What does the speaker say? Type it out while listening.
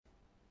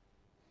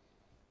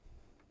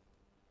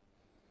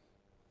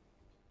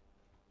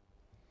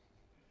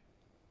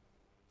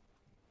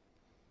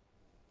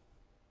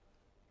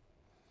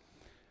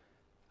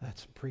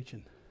That's some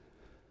preaching.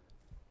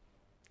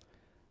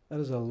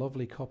 That is a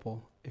lovely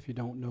couple if you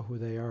don't know who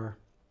they are.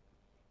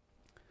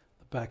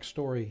 The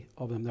backstory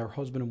of them, they're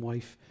husband and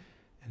wife,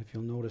 and if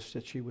you'll notice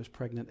that she was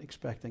pregnant,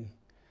 expecting.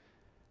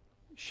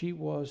 She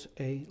was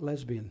a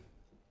lesbian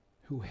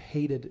who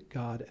hated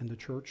God and the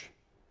church,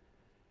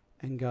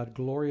 and God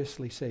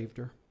gloriously saved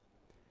her,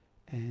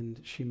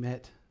 and she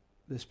met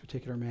this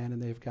particular man,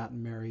 and they've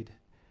gotten married,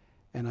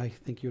 and I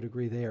think you'd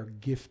agree they are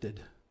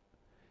gifted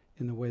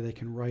in the way they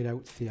can write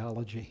out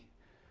theology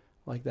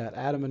like that.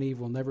 Adam and Eve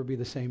will never be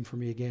the same for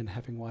me again,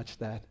 having watched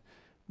that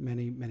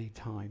many, many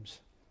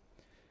times.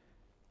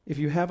 If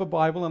you have a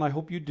Bible, and I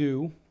hope you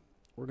do,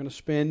 we're going to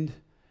spend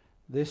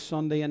this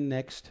Sunday and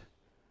next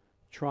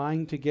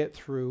trying to get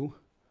through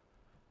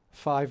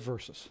 5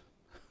 verses.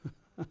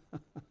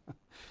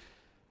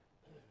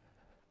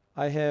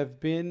 I have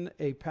been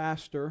a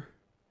pastor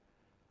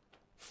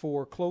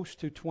for close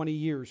to 20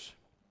 years.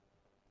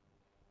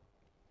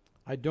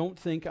 I don't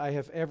think I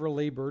have ever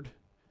labored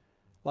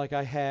like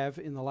I have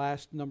in the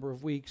last number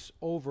of weeks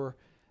over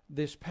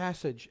this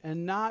passage.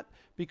 And not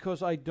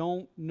because I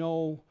don't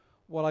know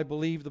what I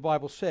believe the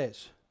Bible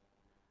says.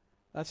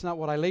 That's not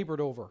what I labored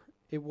over.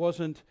 It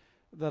wasn't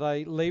that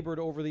I labored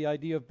over the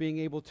idea of being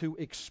able to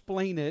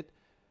explain it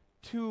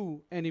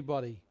to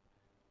anybody.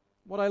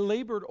 What I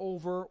labored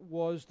over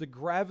was the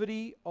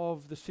gravity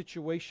of the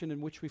situation in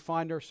which we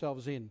find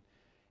ourselves in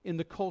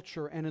the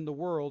culture and in the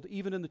world,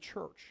 even in the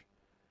church.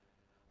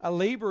 I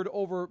labored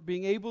over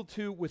being able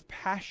to, with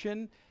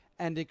passion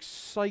and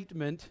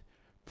excitement,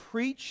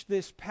 preach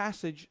this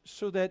passage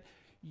so that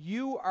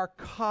you are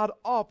caught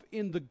up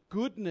in the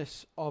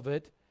goodness of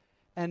it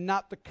and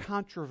not the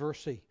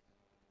controversy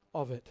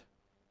of it.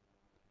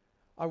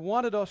 I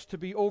wanted us to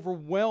be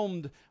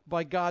overwhelmed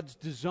by God's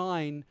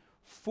design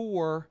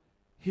for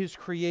His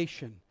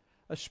creation,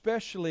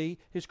 especially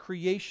His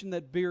creation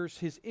that bears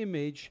His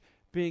image,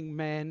 being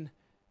man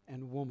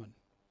and woman.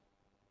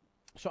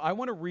 So I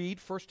want to read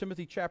 1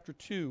 Timothy chapter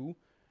 2,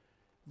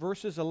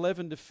 verses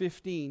 11 to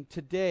 15.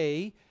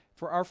 Today,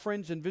 for our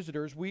friends and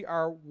visitors, we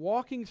are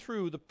walking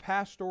through the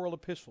pastoral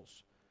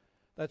epistles.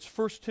 That's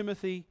 1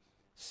 Timothy,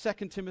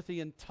 2 Timothy,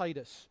 and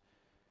Titus.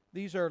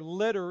 These are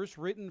letters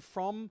written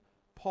from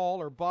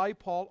Paul or by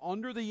Paul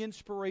under the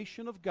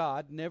inspiration of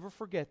God, never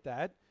forget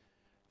that,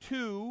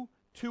 to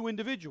 2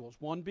 individuals,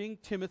 one being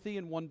Timothy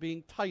and one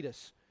being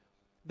Titus.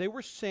 They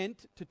were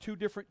sent to 2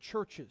 different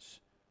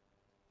churches.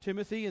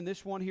 Timothy, and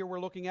this one here we're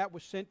looking at,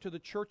 was sent to the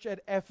church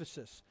at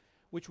Ephesus,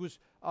 which was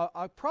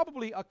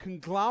probably a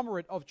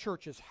conglomerate of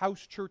churches,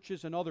 house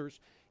churches and others,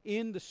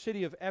 in the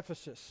city of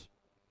Ephesus.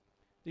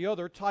 The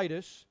other,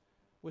 Titus,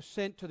 was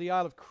sent to the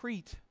Isle of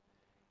Crete,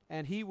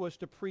 and he was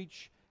to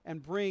preach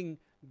and bring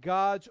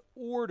God's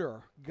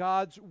order,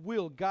 God's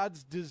will,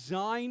 God's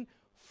design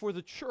for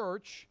the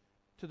church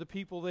to the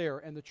people there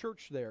and the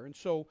church there. And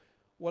so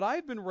what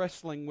I've been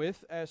wrestling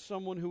with as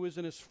someone who is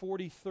in his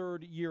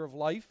 43rd year of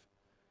life,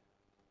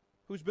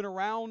 who's been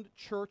around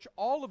church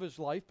all of his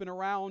life, been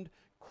around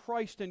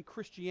Christ and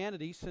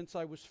Christianity since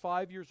I was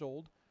 5 years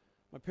old.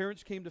 My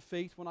parents came to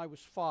faith when I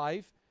was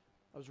 5.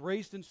 I was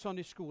raised in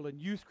Sunday school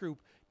and youth group,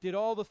 did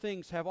all the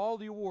things, have all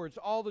the awards,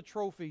 all the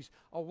trophies.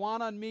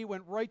 Awana and me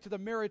went right to the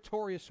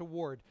Meritorious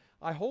Award.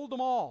 I hold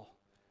them all.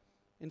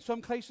 In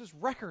some cases,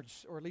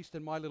 records, or at least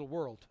in my little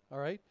world, all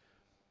right?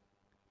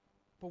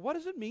 But what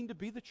does it mean to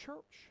be the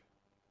church?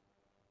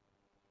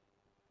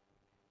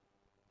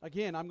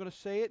 Again, I'm going to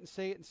say it and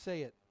say it and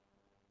say it.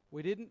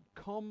 We didn't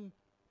come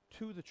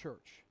to the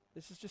church.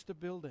 This is just a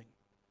building.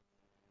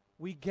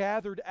 We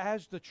gathered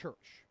as the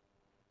church.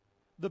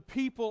 The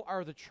people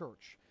are the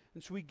church.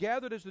 And so we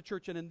gathered as the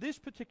church. And in this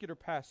particular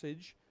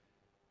passage,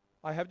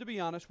 I have to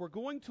be honest, we're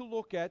going to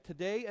look at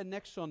today and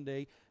next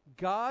Sunday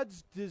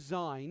God's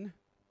design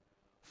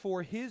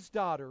for His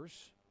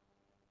daughters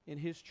in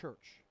His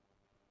church.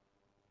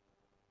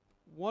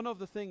 One of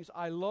the things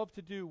I love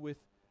to do with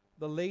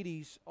the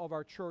ladies of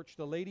our church,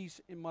 the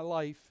ladies in my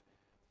life,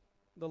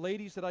 the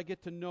ladies that I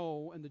get to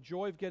know, and the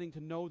joy of getting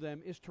to know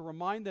them, is to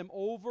remind them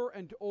over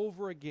and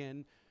over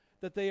again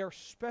that they are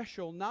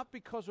special, not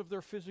because of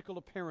their physical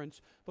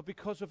appearance, but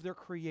because of their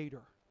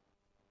Creator.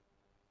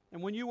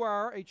 And when you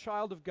are a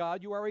child of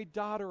God, you are a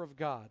daughter of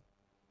God.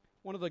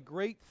 One of the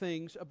great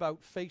things about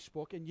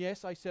Facebook, and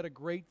yes, I said a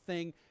great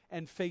thing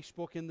and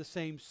Facebook in the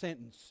same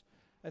sentence.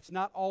 That's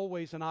not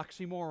always an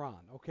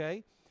oxymoron,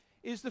 okay?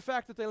 Is the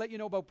fact that they let you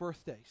know about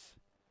birthdays.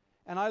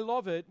 And I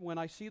love it when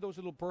I see those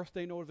little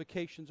birthday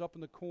notifications up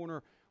in the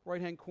corner,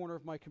 right-hand corner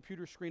of my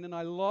computer screen, and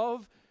I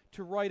love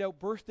to write out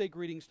birthday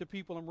greetings to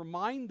people and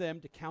remind them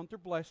to count their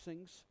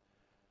blessings,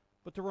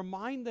 but to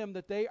remind them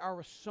that they are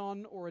a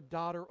son or a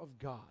daughter of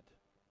God.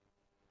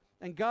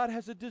 And God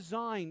has a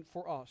design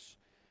for us.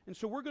 And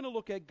so we're going to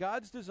look at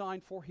God's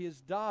design for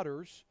His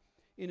daughters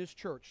in His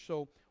church.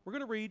 So we're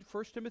going to read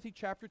 1 Timothy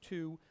chapter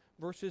 2,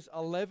 verses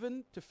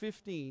 11 to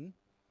 15.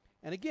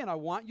 And again, I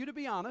want you to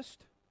be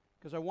honest,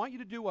 because I want you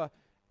to do a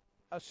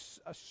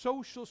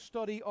social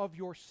study of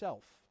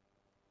yourself,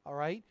 all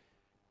right?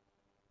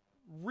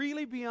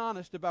 Really be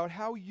honest about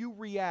how you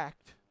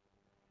react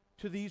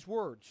to these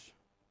words.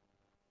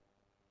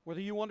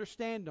 Whether you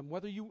understand them,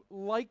 whether you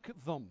like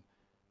them,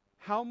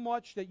 how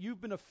much that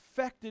you've been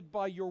affected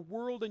by your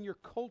world and your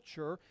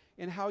culture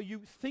and how you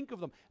think of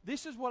them.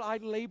 This is what I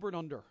labored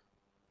under.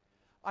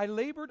 I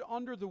labored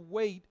under the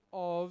weight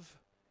of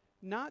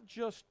not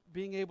just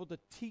being able to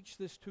teach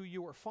this to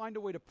you or find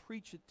a way to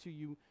preach it to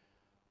you,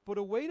 but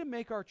a way to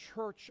make our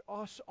church,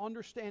 us,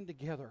 understand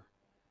together.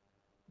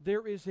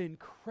 There is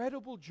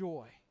incredible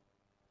joy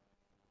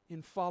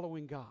in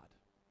following God,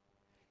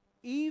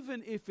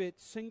 even if it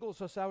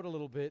singles us out a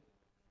little bit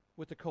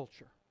with the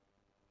culture.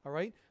 All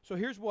right? So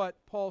here's what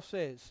Paul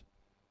says.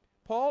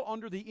 Paul,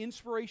 under the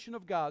inspiration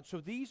of God, so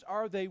these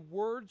are the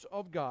words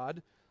of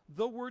God,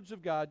 the words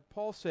of God,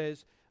 Paul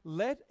says,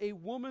 let a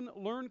woman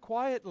learn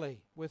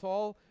quietly with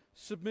all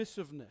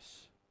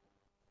submissiveness.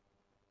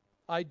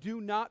 I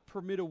do not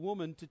permit a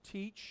woman to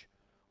teach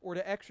or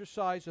to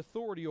exercise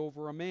authority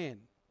over a man.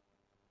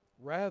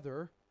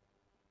 Rather,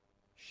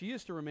 she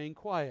is to remain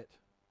quiet.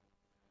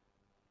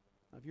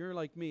 Now, if you're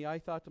like me, I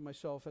thought to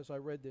myself as I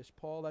read this,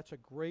 Paul, that's a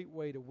great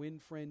way to win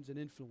friends and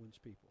influence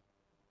people.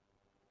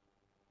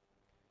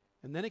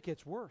 And then it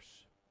gets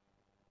worse,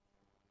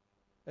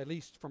 at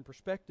least from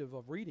perspective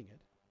of reading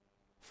it.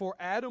 For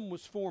Adam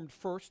was formed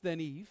first, then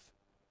Eve.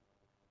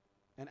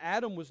 And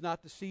Adam was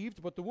not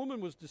deceived, but the woman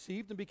was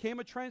deceived and became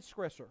a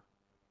transgressor.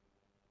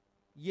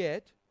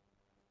 Yet,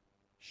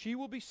 she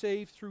will be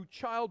saved through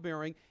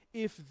childbearing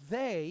if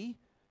they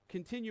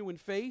continue in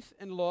faith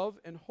and love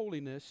and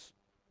holiness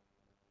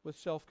with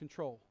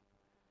self-control.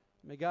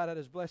 May God add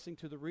His blessing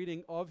to the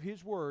reading of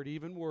His Word,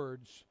 even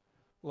words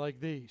like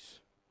these,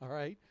 all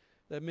right,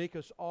 that make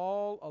us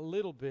all a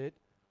little bit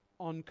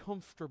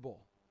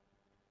uncomfortable.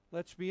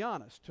 Let's be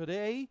honest.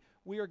 Today,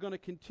 we are going to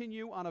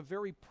continue on a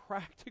very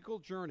practical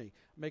journey.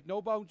 Make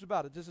no bones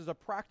about it. This is a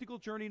practical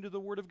journey into the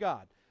Word of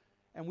God.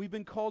 And we've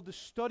been called to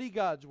study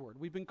God's Word.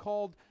 We've been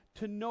called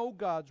to know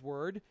God's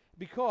Word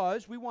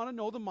because we want to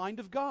know the mind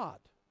of God.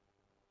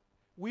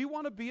 We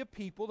want to be a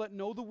people that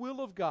know the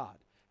will of God.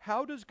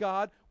 How does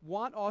God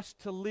want us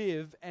to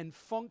live and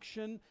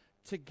function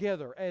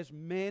together as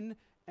men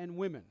and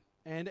women?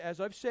 And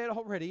as I've said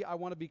already, I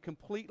want to be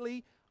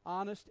completely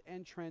honest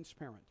and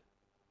transparent.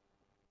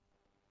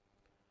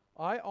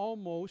 I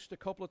almost, a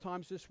couple of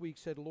times this week,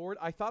 said, Lord,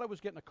 I thought I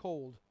was getting a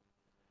cold.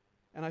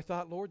 And I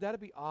thought, Lord, that'd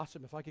be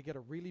awesome if I could get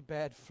a really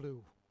bad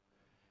flu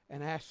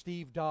and ask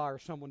Steve Daw or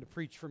someone to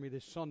preach for me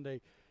this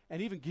Sunday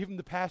and even give him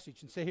the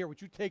passage and say, here,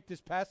 would you take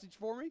this passage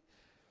for me?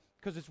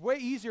 Because it's way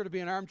easier to be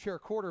an armchair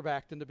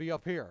quarterback than to be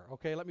up here,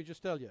 okay? Let me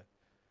just tell you.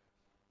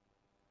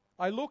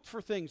 I looked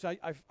for things.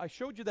 I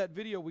showed you that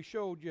video we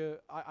showed you.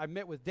 I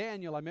met with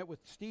Daniel. I met with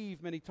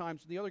Steve many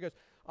times and the other guys.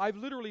 I've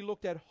literally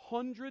looked at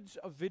hundreds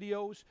of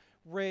videos,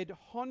 read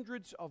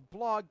hundreds of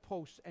blog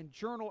posts and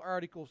journal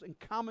articles and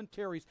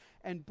commentaries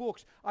and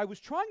books. I was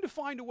trying to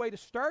find a way to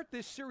start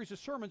this series of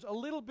sermons a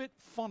little bit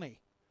funny,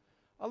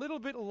 a little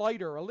bit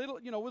lighter, a little,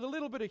 with a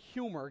little bit of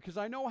humor, because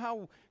I know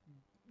how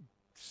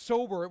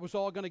sober it was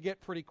all going to get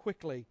pretty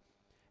quickly.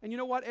 And you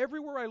know what?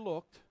 Everywhere I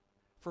looked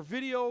for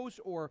videos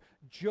or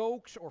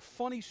jokes or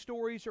funny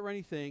stories or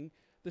anything,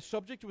 the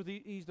subject was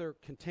either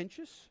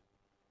contentious,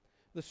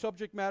 the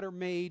subject matter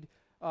made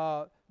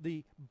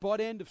the butt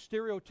end of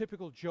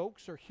stereotypical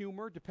jokes or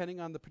humor, depending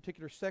on the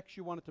particular sex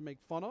you wanted to make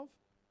fun of.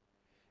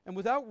 And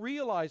without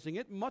realizing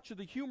it, much of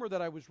the humor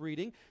that I was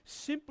reading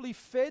simply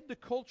fed the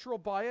cultural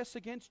bias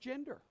against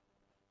gender,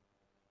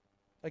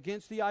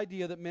 against the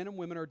idea that men and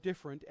women are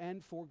different,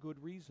 and for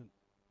good reason.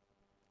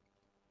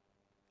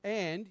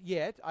 And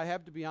yet, I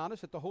have to be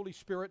honest, that the Holy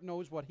Spirit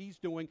knows what He's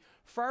doing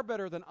far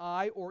better than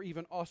I or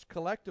even us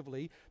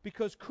collectively,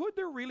 because could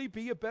there really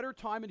be a better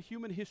time in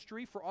human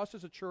history for us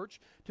as a church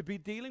to be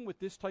dealing with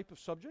this type of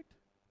subject?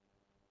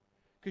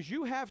 Because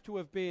you have to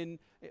have been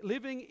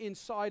living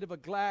inside of a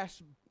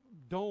glass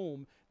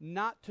dome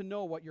not to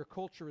know what your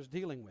culture is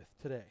dealing with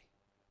today.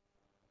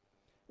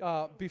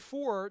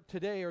 Before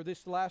today or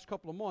this last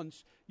couple of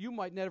months, you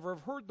might never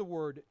have heard the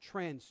word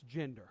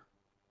transgender.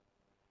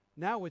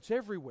 Now it's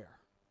everywhere.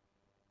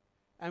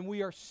 And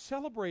we are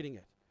celebrating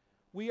it.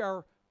 We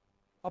are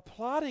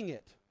applauding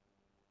it.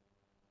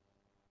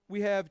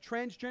 We have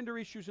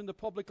transgender issues in the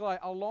public eye,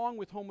 along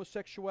with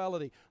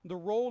homosexuality, the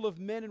role of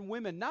men and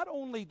women, not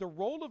only the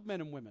role of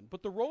men and women,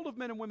 but the role of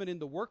men and women in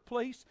the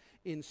workplace,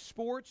 in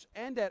sports,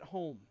 and at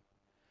home.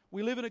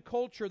 We live in a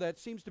culture that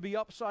seems to be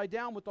upside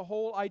down with the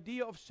whole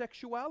idea of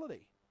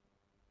sexuality.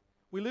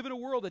 We live in a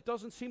world that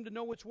doesn't seem to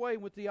know its way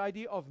with the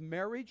idea of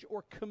marriage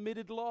or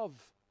committed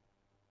love.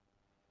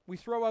 We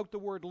throw out the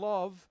word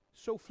love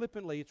so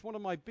flippantly. It's one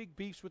of my big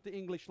beefs with the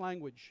English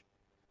language.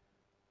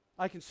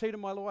 I can say to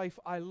my wife,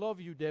 I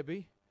love you,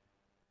 Debbie.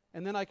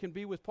 And then I can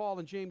be with Paul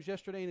and James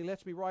yesterday, and he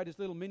lets me ride his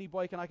little mini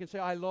bike, and I can say,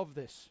 I love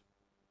this.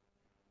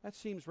 That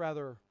seems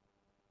rather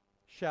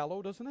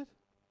shallow, doesn't it?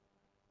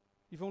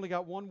 You've only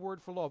got one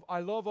word for love.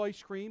 I love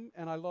ice cream,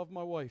 and I love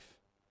my wife.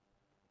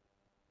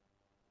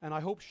 And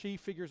I hope she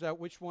figures out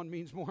which one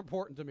means more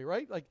important to me,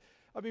 right?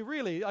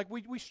 Really,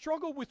 we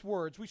struggle with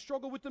words. We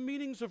struggle with the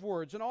meanings of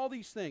words and all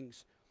these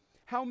things.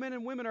 how men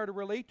and women are to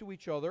relate to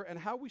each other, and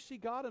how we see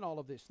God in all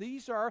of this.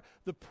 These are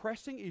the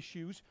pressing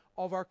issues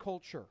of our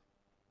culture.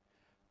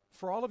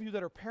 For all of you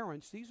that are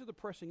parents, these are the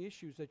pressing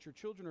issues that your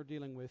children are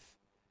dealing with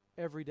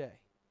every day.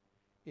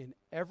 In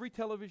every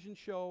television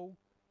show,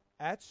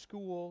 at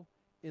school,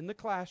 in the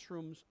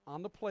classrooms,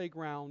 on the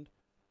playground,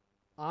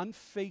 on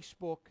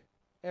Facebook,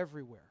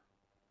 everywhere.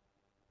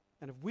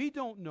 And if we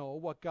don't know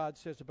what God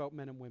says about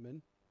men and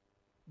women,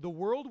 the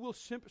world will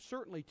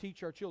certainly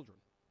teach our children.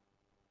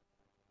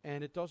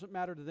 And it doesn't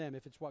matter to them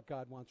if it's what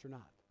God wants or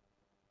not.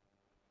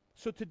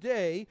 So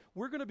today,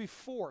 we're going to be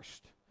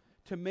forced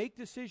to make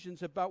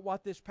decisions about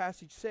what this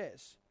passage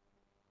says.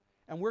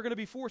 And we're going to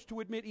be forced to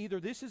admit either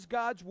this is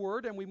God's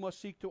word and we must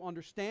seek to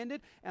understand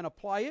it and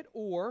apply it,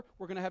 or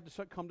we're going to have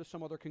to come to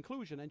some other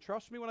conclusion. And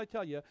trust me when I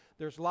tell you,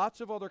 there's lots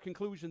of other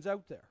conclusions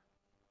out there.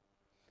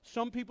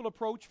 Some people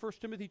approach 1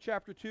 Timothy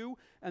chapter 2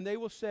 and they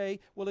will say,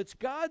 well, it's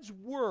God's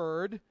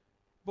word,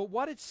 but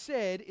what it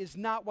said is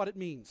not what it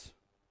means.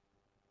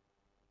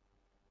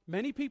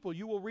 Many people,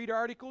 you will read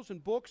articles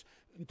and books,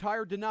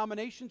 entire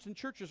denominations and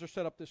churches are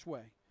set up this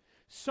way.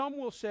 Some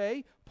will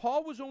say,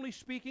 Paul was only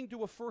speaking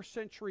to a first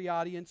century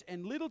audience,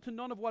 and little to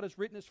none of what is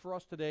written is for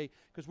us today,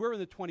 because we're in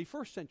the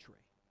 21st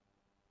century.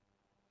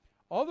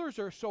 Others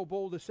are so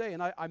bold to say,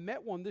 and I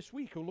met one this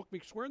week who looked me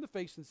square in the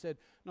face and said,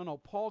 no,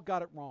 Paul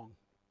got it wrong.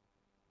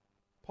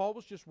 Paul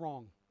was just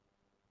wrong.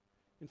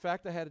 In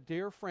fact, I had a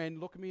dear friend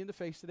look at me in the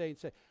face today and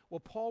say, well,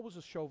 Paul was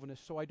a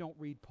chauvinist, so I don't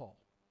read Paul.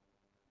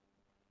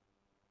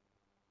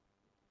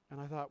 And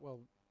I thought,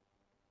 well,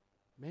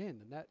 man,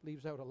 then that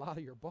leaves out a lot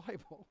of your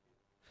Bible.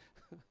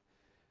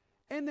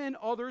 And then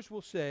others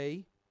will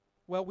say,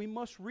 well, we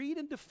must read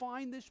and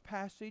define this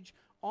passage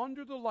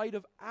under the light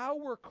of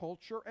our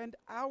culture and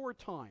our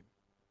time.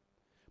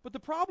 But the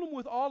problem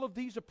with all of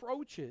these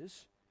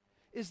approaches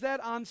is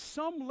that on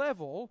some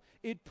level,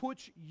 it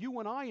puts you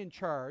and I in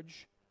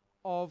charge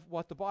of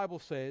what the Bible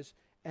says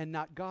and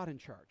not God in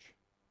charge.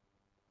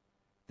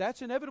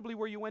 That's inevitably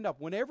where you end up.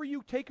 Whenever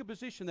you take a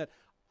position that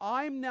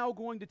I'm now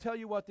going to tell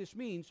you what this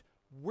means,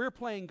 we're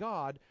playing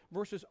God,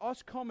 versus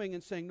us coming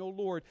and saying, no,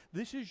 Lord,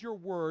 this is your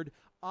word.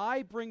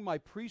 I bring my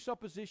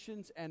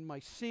presuppositions and my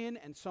sin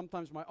and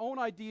sometimes my own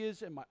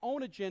ideas and my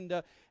own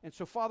agenda. And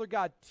so, Father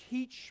God,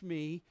 teach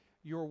me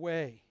your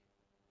way.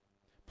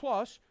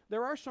 Plus,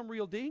 there are some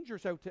real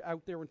dangers out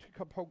there in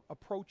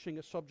approaching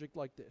a subject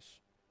like this.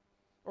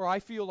 Or I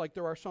feel like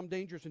there are some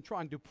dangers in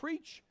trying to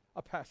preach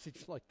a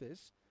passage like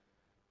this.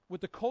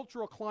 With the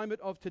cultural climate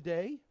of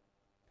today,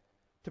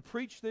 to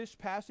preach this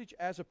passage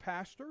as a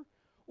pastor,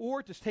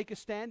 or to take a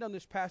stand on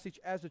this passage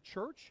as a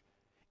church,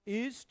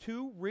 is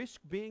to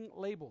risk being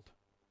labeled.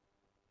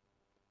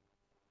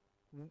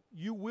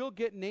 You will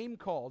get name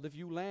called if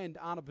you land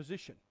on a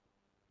position.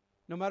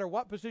 No matter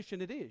what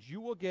position it is,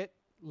 you will get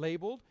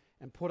labeled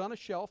and put on a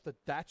shelf that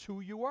that's who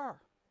you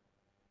are.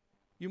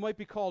 You might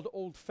be called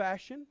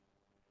old-fashioned.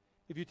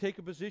 If you take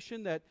a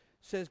position that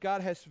says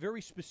God has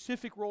very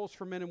specific roles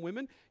for men and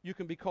women, you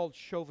can be called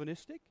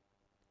chauvinistic,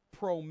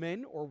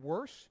 pro-men, or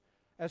worse,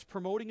 as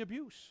promoting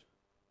abuse.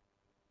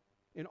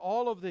 In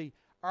all of the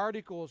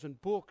articles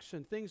and books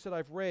and things that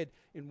I've read,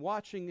 in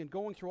watching and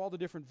going through all the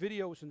different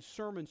videos and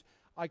sermons,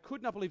 I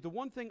could not believe. The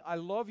one thing, I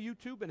love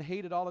YouTube and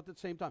hate it all at the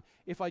same time.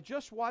 If I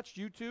just watched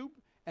YouTube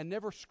and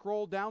never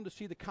scrolled down to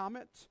see the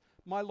comments,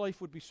 my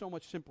life would be so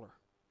much simpler.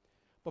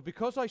 But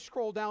because I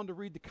scroll down to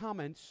read the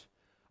comments,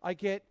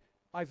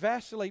 I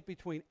vacillate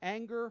between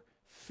anger,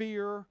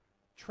 fear,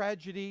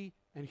 tragedy,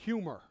 and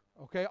humor,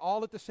 okay,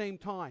 all at the same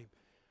time.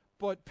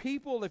 But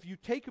people, if you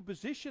take a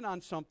position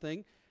on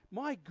something,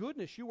 my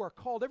goodness, you are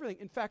called everything.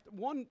 In fact,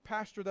 one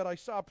pastor that I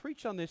saw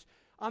preach on this,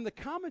 on the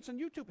comments on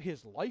YouTube,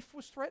 his life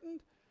was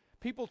threatened.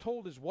 People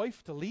told his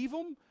wife to leave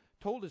him,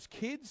 told his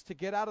kids to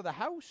get out of the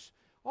house,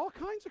 all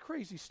kinds of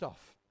crazy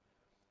stuff.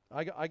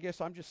 I guess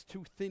I'm just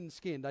too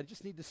thin-skinned. I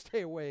just need to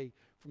stay away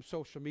from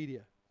social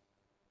media.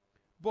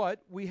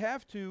 But we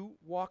have to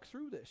walk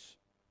through this.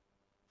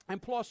 And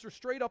plus, there's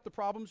straight up the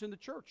problems in the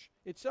church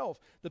itself,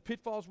 the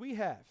pitfalls we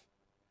have.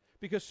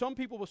 Because some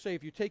people will say,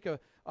 if you take a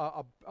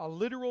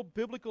literal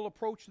biblical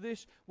approach to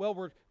this, well,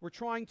 we're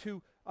trying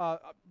to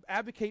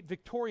advocate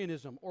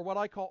Victorianism, or what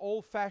I call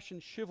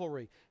old-fashioned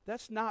chivalry.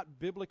 That's not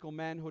biblical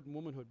manhood and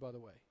womanhood, by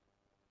the way.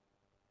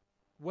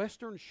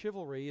 Western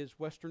chivalry is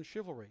Western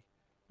chivalry.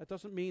 That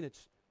doesn't mean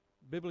it's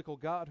biblical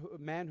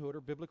manhood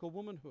or biblical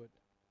womanhood.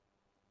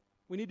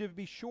 We need to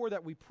be sure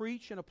that we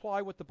preach and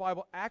apply what the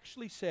Bible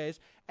actually says,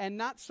 and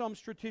not some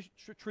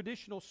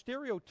traditional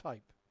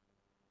stereotype.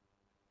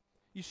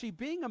 You see,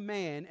 being a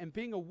man and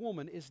being a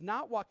woman is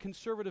not what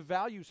conservative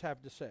values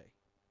have to say.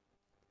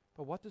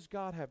 But what does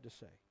God have to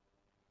say?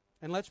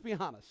 And let's be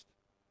honest.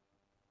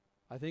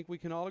 I think we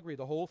can all agree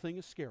the whole thing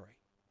is scary.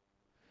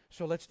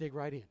 So let's dig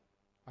right in.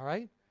 All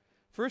right?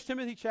 1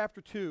 Timothy chapter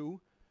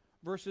 2,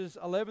 verses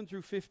 11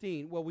 through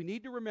 15. Well, we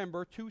need to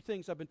remember two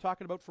things I've been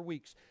talking about for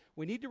weeks.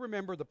 We need to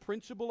remember the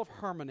principle of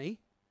harmony.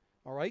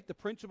 All right? The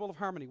principle of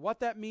harmony. What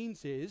that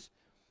means is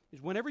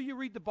whenever you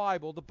read the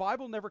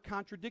Bible never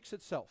contradicts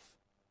itself.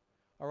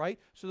 All right?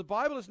 So the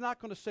Bible is not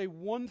going to say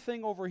one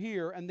thing over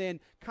here and then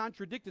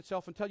contradict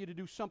itself and tell you to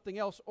do something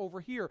else over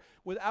here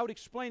without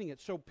explaining it.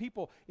 So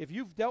people, if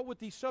you've dealt with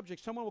these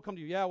subjects, someone will come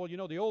to you, yeah, well, you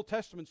know, the Old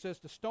Testament says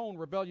to stone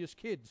rebellious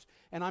kids.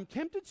 And I'm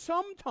tempted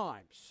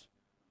sometimes.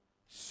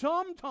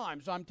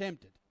 Sometimes I'm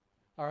tempted.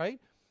 All right?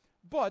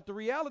 But the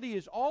reality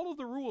is, all of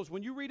the rules,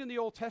 when you read in the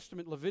Old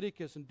Testament,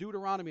 Leviticus and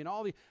Deuteronomy and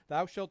all the,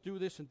 thou shalt do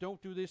this and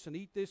don't do this and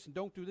eat this and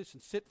don't do this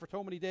and sit for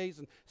so many days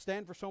and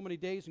stand for so many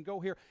days and go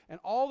here, and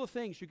all the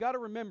things, you got to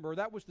remember,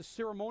 that was the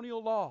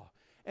ceremonial law.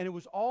 And it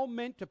was all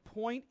meant to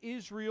point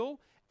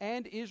Israel,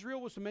 and Israel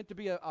was meant to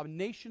be a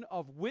nation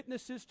of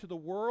witnesses to the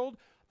world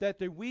that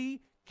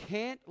we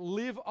can't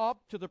live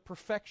up to the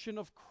perfection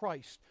of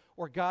Christ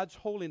or God's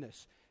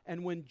holiness.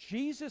 And when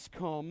Jesus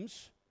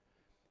comes,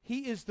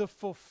 He is the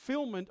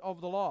fulfillment of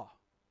the law.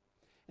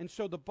 And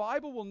so the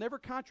Bible will never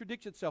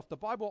contradict itself. The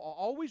Bible will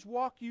always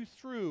walk you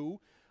through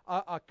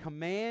a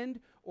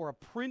command or a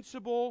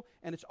principle,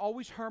 and it's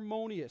always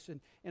harmonious. And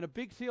in a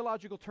big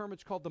theological term,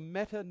 it's called the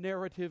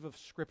meta-narrative of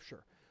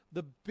Scripture,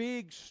 the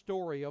big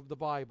story of the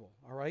Bible,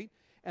 all right?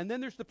 And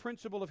then there's the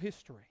principle of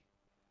history,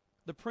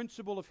 the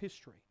principle of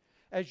history.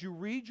 As you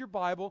read your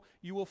Bible,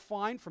 you will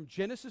find from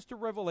Genesis to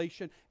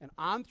Revelation and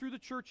on through the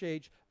church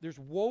age, there's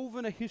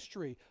woven a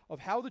history of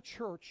how the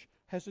church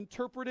has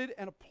interpreted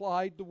and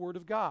applied the Word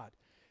of God.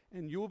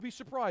 And you will be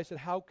surprised at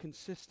how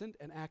consistent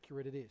and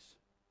accurate it is.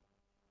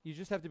 You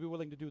just have to be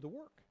willing to do the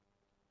work.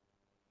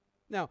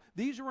 Now,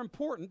 these are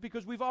important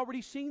because we've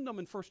already seen them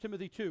in 1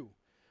 Timothy 2.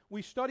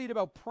 We studied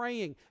about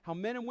praying, how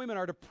men and women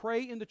are to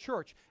pray in the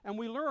church. And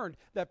we learned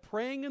that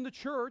praying in the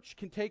church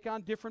can take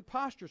on different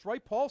postures,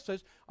 right? Paul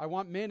says, I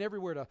want men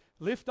everywhere to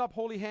lift up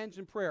holy hands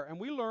in prayer. And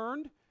we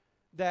learned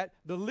that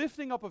the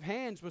lifting up of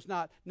hands was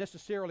not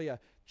necessarily a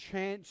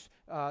chance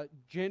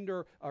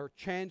gender or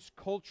chance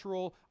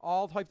cultural,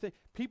 all type thing.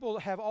 People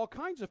have all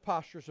kinds of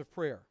postures of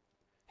prayer.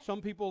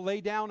 Some people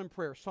lay down in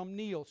prayer, some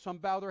kneel, some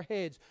bow their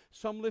heads,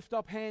 some lift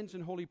up hands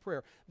in holy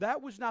prayer.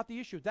 That was not the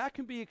issue. That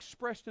can be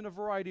expressed in a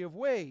variety of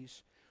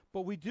ways.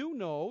 But we do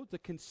know the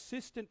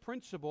consistent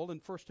principle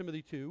in 1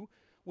 Timothy 2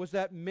 was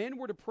that men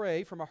were to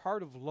pray from a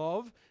heart of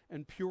love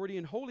and purity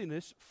and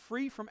holiness,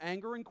 free from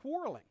anger and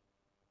quarreling.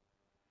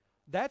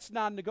 That's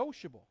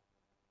non-negotiable.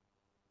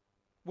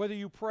 Whether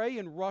you pray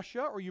in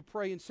Russia or you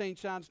pray in St.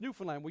 John's,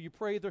 Newfoundland, where you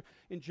pray either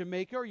in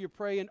Jamaica or you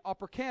pray in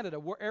Upper Canada,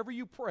 wherever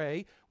you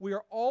pray, we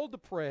are all to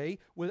pray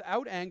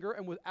without anger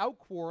and without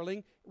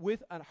quarreling,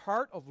 with a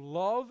heart of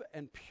love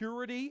and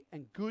purity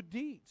and good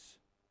deeds.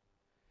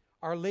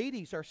 Our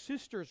ladies, our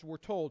sisters were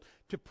told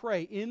to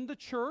pray in the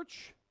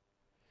church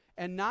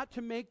and not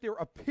to make their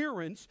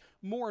appearance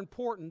more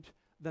important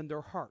than their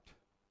heart.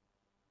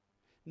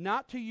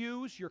 Not to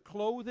use your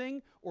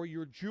clothing or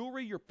your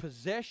jewelry, your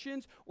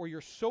possessions, or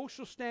your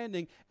social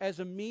standing as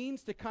a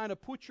means to kind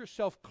of put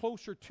yourself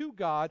closer to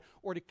God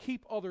or to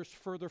keep others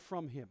further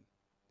from Him.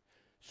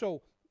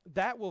 So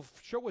that will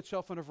show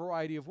itself in a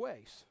variety of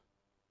ways.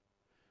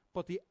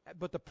 But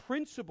the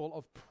principle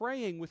of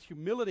praying with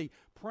humility,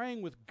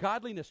 praying with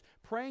godliness,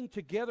 praying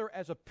together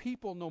as a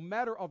people, no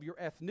matter of your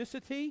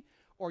ethnicity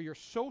or your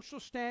social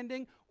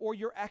standing or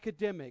your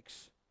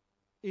academics,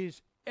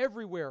 is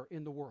everywhere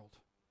in the world,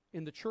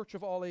 in the church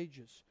of all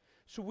ages.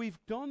 So we've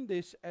done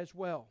this as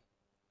well.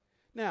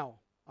 Now,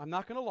 I'm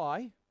not going to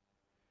lie.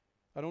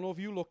 I don't know if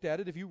you looked at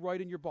it, if you write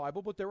in your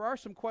Bible, but there are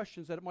some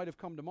questions that might have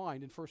come to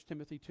mind in 1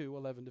 Timothy 2,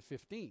 11 to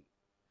 15.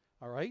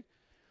 All right?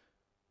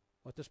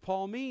 What does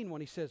Paul mean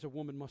when he says a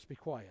woman must be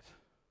quiet?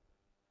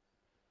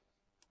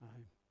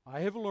 I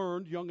have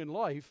learned, young in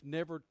life,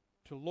 never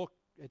to look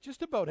at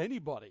just about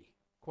anybody,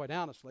 quite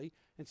honestly,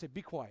 and say,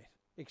 be quiet,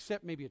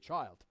 except maybe a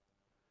child.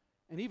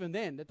 And even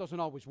then, that doesn't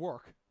always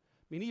work.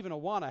 I mean, even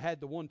Awana had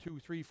the 1, 2,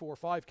 3, 4,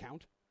 5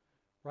 count,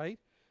 right?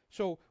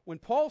 So when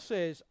Paul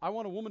says, I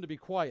want a woman to be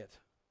quiet,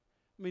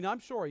 I mean, I'm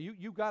sorry,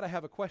 you got to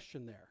have a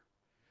question there.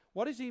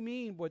 What does he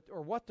mean,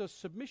 or what does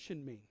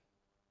submission mean?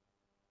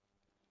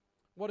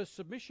 What does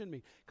submission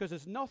mean? Because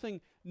there's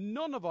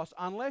none of us,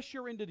 unless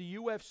you're into the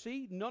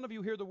UFC, none of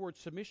you hear the word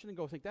submission and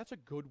go think, that's a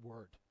good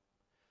word.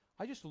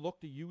 I just look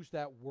to use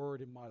that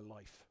word in my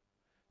life.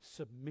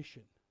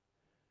 Submission.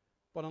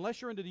 But unless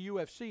you're into the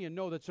UFC and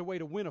know that's a way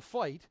to win a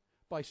fight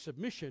by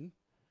submission,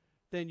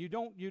 then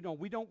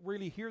we don't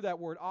really hear that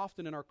word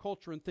often in our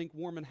culture and think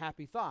warm and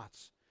happy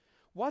thoughts.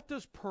 What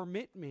does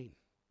permit mean?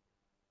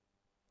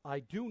 I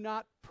do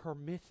not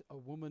permit a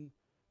woman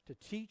to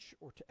teach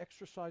or to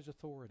exercise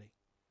authority.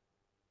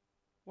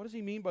 What does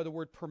he mean by the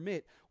word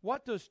permit?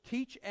 What does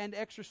teach and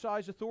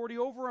exercise authority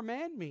over a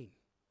man mean?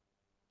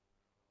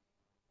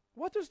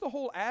 What does the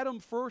whole Adam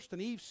first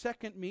and Eve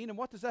second mean, and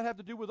what does that have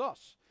to do with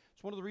us?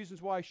 It's one of the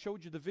reasons why I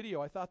showed you the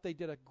video. I thought they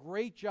did a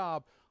great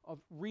job of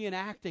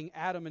reenacting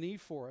Adam and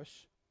Eve for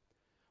us.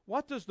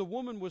 What does the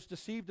woman was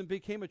deceived and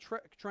became a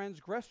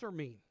transgressor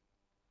mean?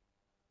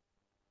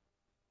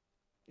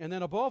 And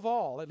then above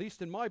all, at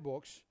least in my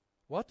books,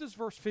 what does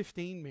verse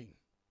 15 mean?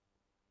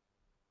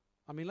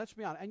 I mean, let's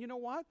be honest. And you know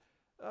what?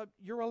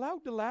 You're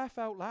allowed to laugh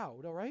out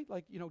loud, all right?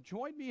 Like,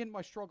 join me in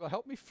my struggle.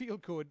 Help me feel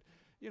good.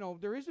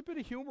 there is a bit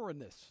of humor in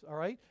this, all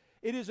right?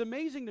 It is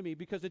amazing to me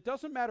because it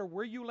doesn't matter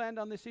where you land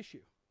on this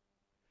issue.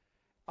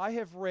 I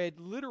have read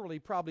literally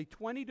probably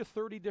 20 to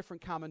 30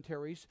 different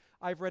commentaries.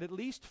 I've read at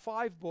least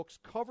 5 books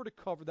cover to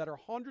cover that are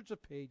hundreds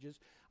of pages.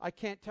 I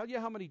can't tell you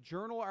how many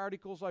journal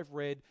articles I've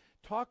read,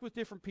 talked with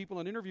different people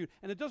and interviewed.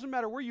 And it doesn't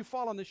matter where you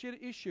fall on this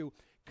issue.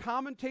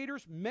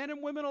 Commentators, men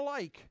and women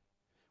alike,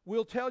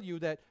 will tell you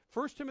that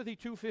 1 Timothy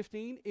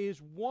 2:15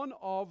 is one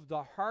of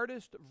the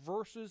hardest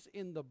verses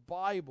in the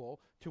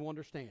Bible to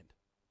understand.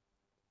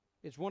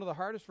 It's one of the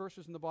hardest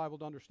verses in the Bible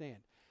to understand.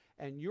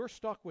 And you're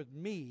stuck with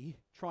me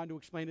trying to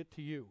explain it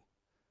to you.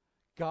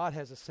 God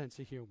has a sense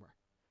of humor.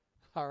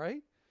 All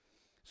right?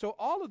 So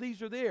all of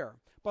these are there.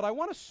 But I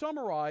want to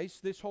summarize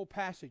this whole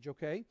passage,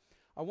 okay?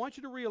 I want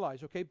you to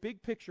realize, okay,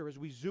 big picture, as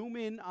we zoom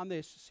in on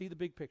this, see the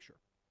big picture.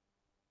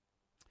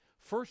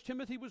 1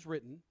 Timothy was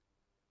written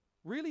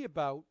really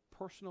about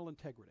personal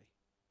integrity.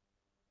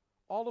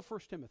 All of 1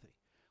 Timothy.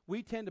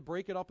 We tend to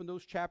break it up in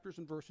those chapters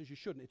and verses. You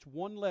shouldn't. It's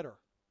one letter.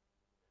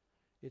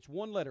 It's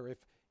one letter.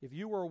 If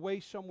you were away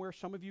somewhere,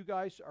 some of you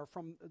guys are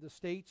from the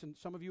States, and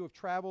some of you have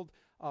traveled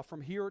from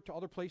here to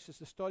other places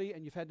to study,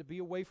 and you've had to be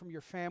away from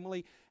your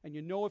family, and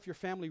you know if your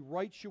family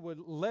writes you a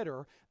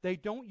letter, they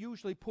don't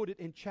usually put it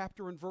in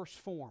chapter and verse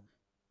form.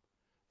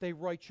 They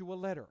write you a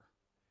letter,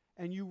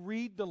 and you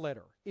read the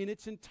letter in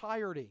its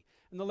entirety,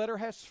 and the letter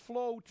has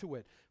flow to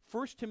it.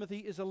 1 Timothy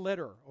is a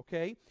letter,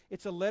 okay?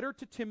 It's a letter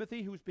to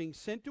Timothy who's being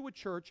sent to a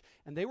church,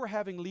 and they were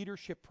having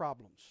leadership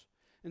problems.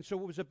 And so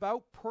it was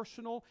about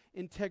personal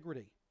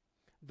integrity.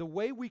 The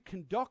way we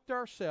conduct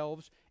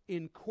ourselves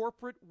in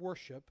corporate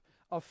worship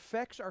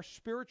affects our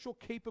spiritual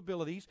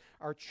capabilities,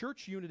 our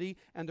church unity,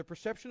 and the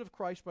perception of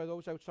Christ by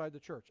those outside the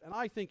church. And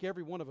I think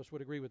every one of us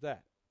would agree with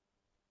that.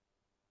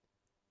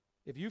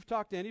 If you've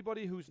talked to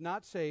anybody who's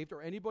not saved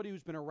or anybody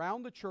who's been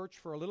around the church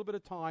for a little bit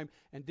of time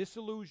and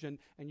disillusioned,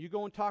 and you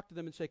go and talk to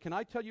them and say, "Can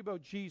I tell you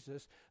about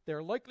Jesus?"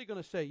 they're likely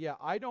going to say, "Yeah,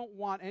 I don't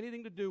want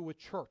anything to do with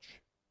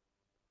church."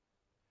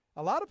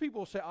 A lot of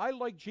people say, "I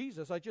like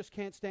Jesus, I just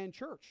can't stand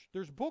church."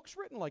 There's books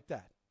written like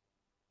that.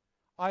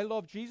 I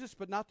love Jesus,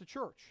 but not the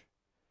church.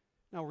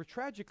 Now, what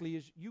tragically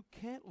is you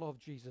can't love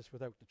Jesus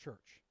without the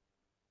church.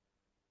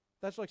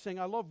 That's like saying,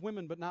 "I love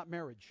women, but not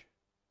marriage."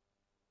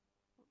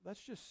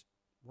 That's just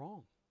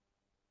wrong.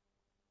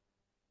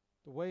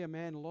 The way a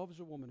man loves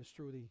a woman is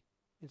through the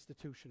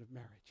institution of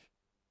marriage.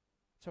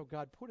 That's how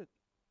God put it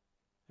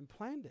and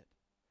planned it.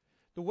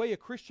 The way a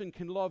Christian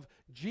can love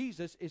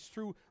Jesus is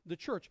through the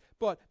church.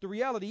 But the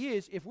reality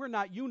is, if we're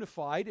not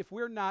unified, if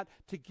we're not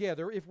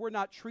together, if we're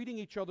not treating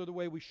each other the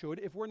way we should,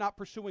 if we're not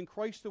pursuing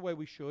Christ the way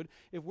we should,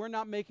 if we're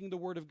not making the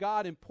Word of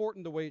God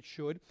important the way it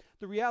should,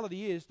 the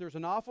reality is there's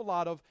an awful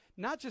lot of,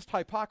 not just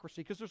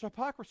hypocrisy, because there's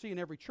hypocrisy in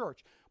every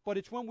church, but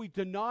it's when we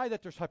deny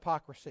that there's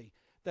hypocrisy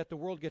that the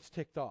world gets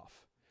ticked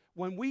off.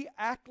 When we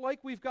act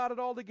like we've got it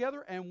all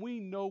together and we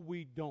know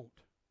we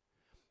don't.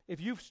 If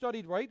you've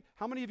studied, right,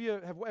 how many of you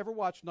have ever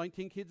watched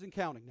 19 Kids and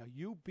Counting? Now,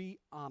 you be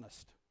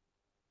honest.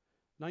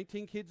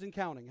 19 Kids and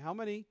Counting. How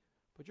many?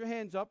 Put your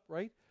hands up,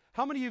 right?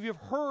 How many of you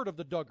have heard of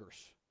the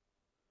Duggars?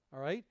 All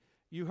right?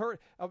 You heard,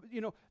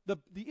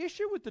 the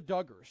issue with the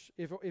Duggars,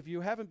 if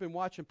you haven't been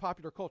watching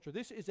popular culture,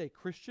 this is a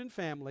Christian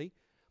family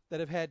that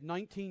have had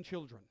 19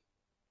 children.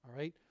 All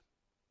right?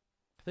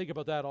 Think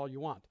about that all you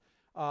want.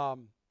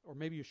 Or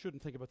maybe you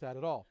shouldn't think about that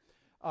at all.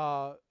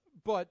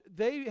 But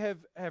they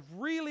have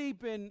really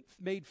been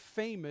made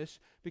famous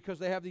because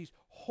they have these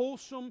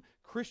wholesome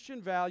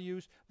Christian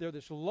values. They're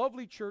this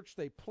lovely church.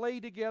 They play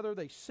together.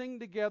 They sing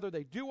together.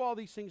 They do all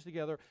these things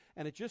together.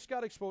 And it just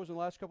got exposed in the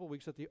last couple of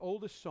weeks that the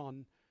oldest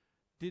son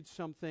did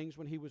some things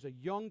when he was a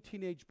young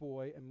teenage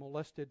boy and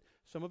molested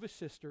some of his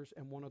sisters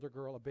and one other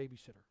girl, a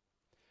babysitter.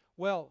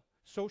 Well,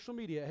 social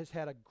media has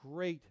had a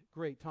great,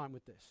 great time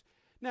with this.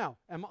 Now,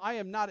 I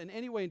am not in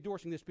any way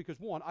endorsing this because,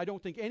 one, I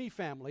don't think any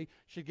family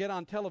should get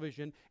on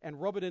television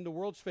and rub it in the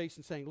world's face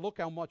and saying, "Look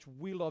how much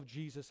we love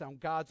Jesus and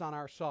God's on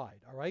our side,"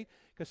 all right?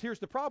 Because here's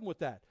the problem with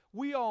that.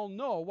 We all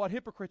know what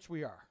hypocrites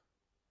we are.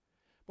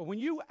 But when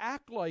you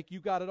act like you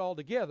got it all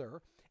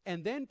together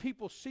and then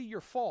people see your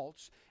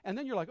faults and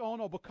then you're like, "Oh,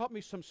 no, but cut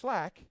me some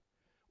slack."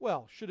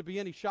 Well, should it be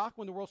any shock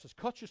when the world says,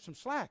 "Cut you some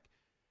slack"?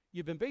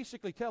 You've been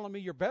basically telling me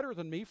you're better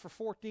than me for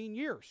 14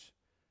 years.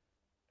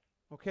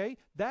 Okay?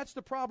 That's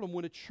the problem.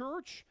 When a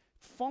church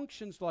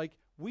functions like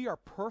we are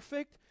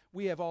perfect,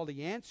 we have all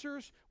the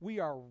answers, we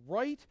are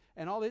right,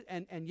 and all that,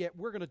 and yet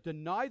we're going to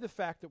deny the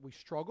fact that we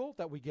struggle,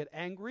 that we get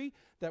angry,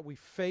 that we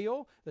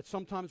fail, that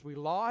sometimes we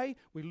lie,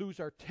 we lose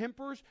our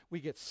tempers, we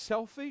get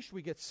selfish,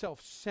 we get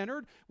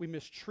self-centered, we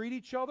mistreat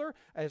each other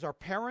as our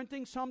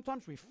parenting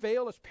sometimes. We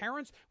fail as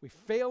parents, we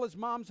fail as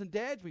moms and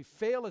dads, we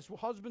fail as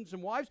husbands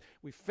and wives,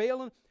 we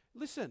fail in...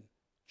 Listen,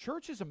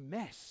 church is a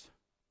mess.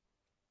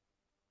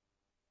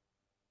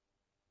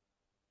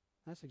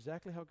 That's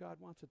exactly how God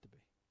wants it to be.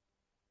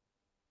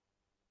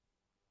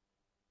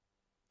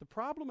 The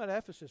problem at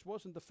Ephesus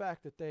wasn't the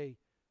fact that they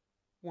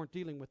weren't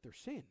dealing with their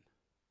sin.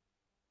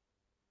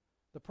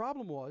 The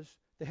problem was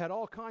they had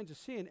all kinds of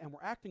sin and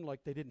were acting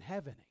like they didn't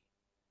have any.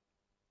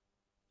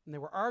 And they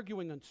were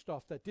arguing on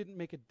stuff that didn't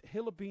make a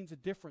hill of beans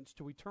of difference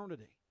to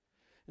eternity.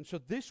 And so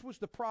this was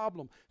the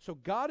problem. So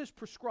God has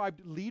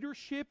prescribed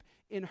leadership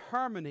in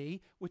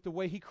harmony with the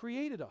way He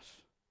created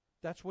us.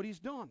 That's what He's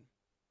done.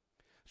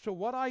 So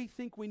what I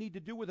think we need to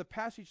do with a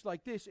passage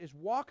like this is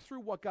walk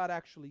through what God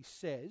actually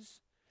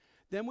says.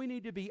 Then we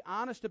need to be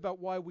honest about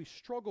why we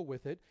struggle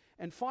with it.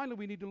 And finally,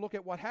 we need to look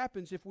at what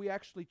happens if we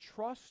actually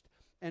trust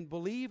and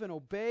believe and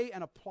obey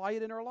and apply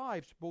it in our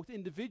lives, both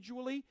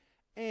individually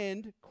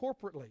and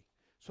corporately.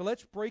 So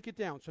let's break it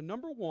down. So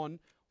number one,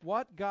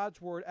 what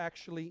God's Word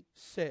actually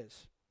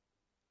says.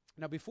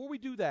 Now, before we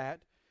do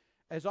that,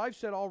 as I've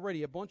said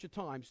already a bunch of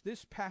times,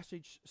 this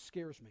passage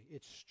scares me.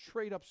 It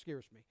straight up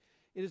scares me.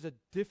 It is a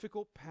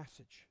difficult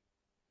passage.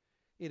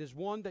 It is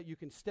one that you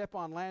can step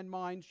on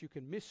landmines, you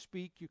can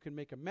misspeak, you can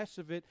make a mess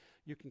of it,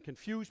 you can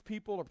confuse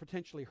people or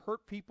potentially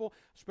hurt people,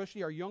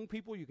 especially our young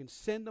people. You can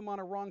send them on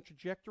a wrong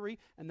trajectory,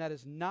 and that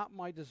is not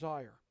my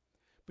desire.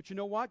 But you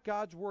know what?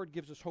 God's Word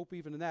gives us hope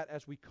even in that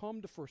as we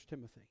come to 1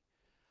 Timothy.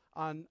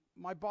 On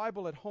my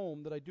Bible at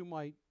home that I do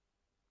my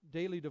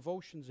daily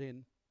devotions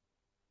in,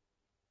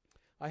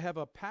 I have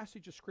a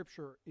passage of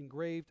Scripture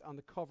engraved on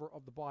the cover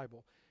of the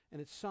Bible, and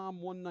it's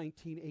Psalm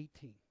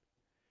 119:18,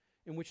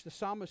 in which the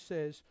psalmist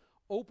says,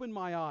 "Open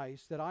my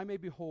eyes that I may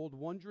behold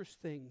wondrous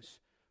things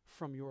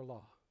from your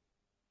law."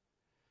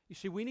 You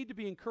see, we need to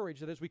be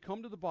encouraged that as we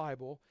come to the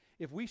Bible,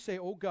 if we say,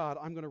 "Oh God,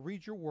 I'm going to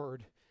read your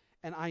word,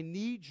 and I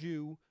need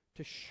you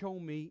to show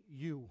me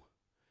you,"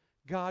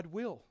 God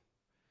will.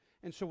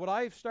 And so what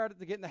I've started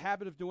to get in the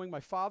habit of doing, my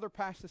father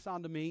passed this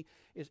on to me,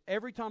 is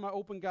every time I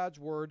open God's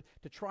Word,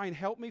 to try and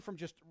help me from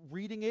just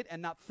reading it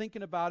and not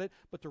thinking about it,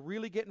 but to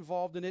really get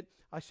involved in it,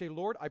 I say,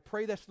 "Lord, I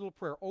pray this little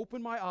prayer.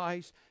 Open my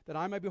eyes that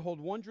I may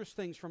behold wondrous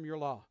things from your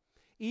law."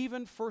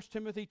 Even 1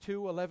 Timothy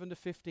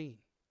 2:11-15.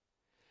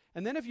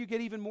 And then if you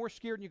get even more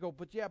scared and you go,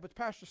 but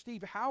Pastor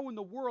Steve, how in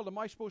the world am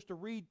I supposed to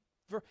read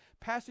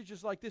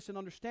passages like this and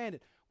understand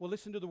it? Well,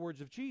 listen to the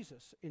words of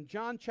Jesus. In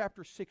John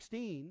chapter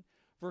 16,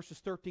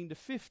 verses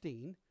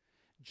 13-15,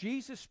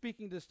 Jesus,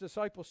 speaking to his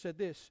disciples, said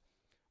this,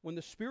 "When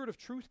the Spirit of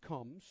truth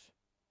comes,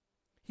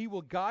 He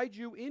will guide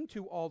you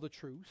into all the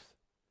truth,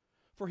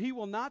 for He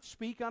will not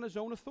speak on His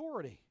own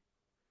authority.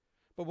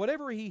 But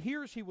whatever He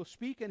hears, He will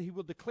speak, and He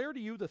will declare to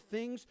you the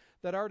things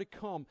that are to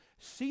come."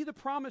 See the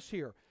promise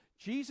here.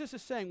 Jesus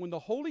is saying when the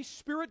Holy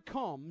Spirit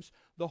comes,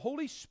 the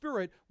Holy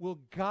Spirit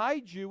will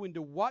guide you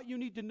into what you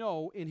need to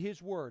know in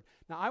His Word.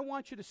 Now, I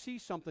want you to see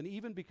something,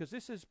 even because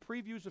this is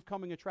previews of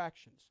coming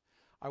attractions.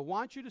 I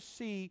want you to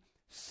see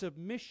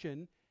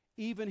submission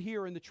even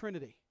here in the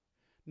Trinity.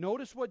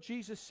 Notice what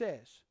Jesus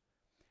says.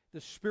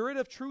 The Spirit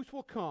of truth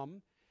will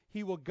come.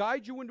 He will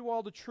guide you into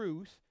all the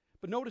truth.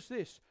 But notice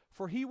this,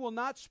 for He will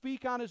not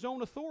speak on His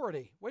own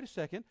authority. Wait a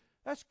second.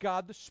 That's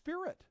God the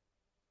Spirit.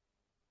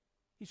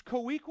 He's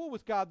co-equal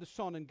with God the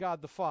Son and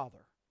God the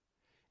Father.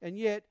 And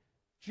yet,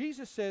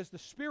 Jesus says the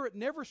Spirit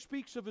never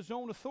speaks of His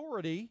own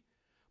authority,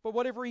 but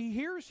whatever He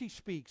hears, He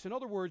speaks. In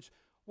other words,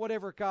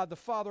 whatever God the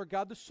Father,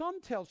 God the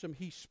Son tells Him,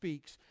 He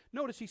speaks.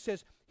 Notice He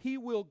says, He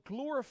will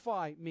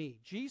glorify me.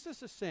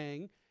 Jesus is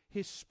saying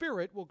His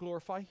Spirit will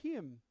glorify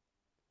Him.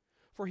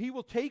 For He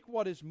will take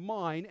what is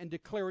mine and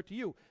declare it to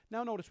you.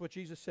 Now notice what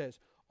Jesus says.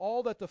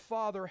 All that the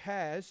Father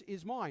has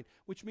is mine,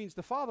 which means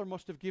the Father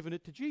must have given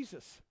it to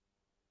Jesus.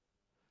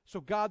 So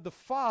God the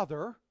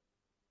Father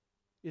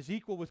is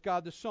equal with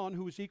God the Son,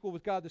 who is equal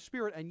with God the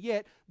Spirit, and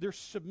yet there's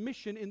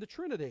submission in the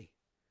Trinity.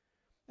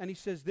 And He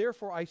says,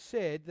 therefore I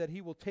said that He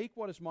will take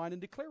what is mine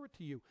and declare it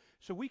to you.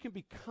 So we can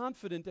be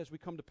confident as we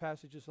come to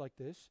passages like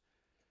this,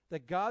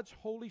 that God's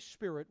Holy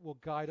Spirit will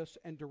guide us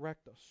and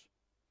direct us.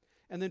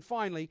 And then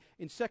finally,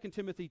 in 2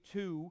 Timothy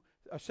 3,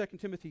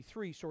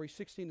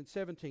 16 and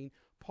 17,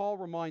 Paul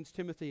reminds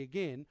Timothy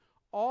again,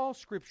 all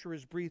Scripture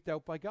is breathed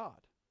out by God.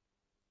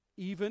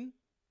 Even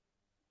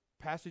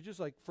passages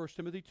like 1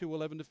 Timothy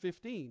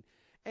 2:11-15.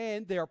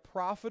 And they are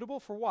profitable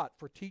for what?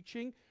 For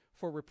teaching,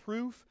 for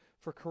reproof,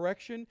 for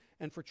correction,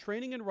 and for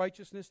training in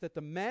righteousness, that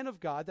the man of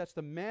God, that's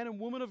the man and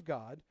woman of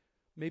God,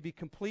 may be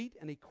complete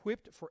and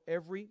equipped for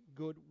every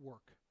good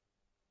work.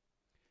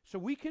 So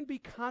we can be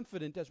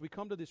confident as we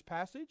come to this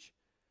passage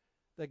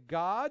that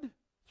God,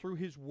 through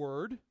His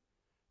Word,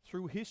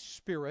 through His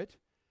Spirit,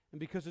 and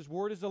because His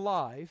Word is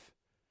alive,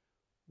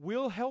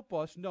 will help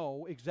us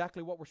know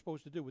exactly what we're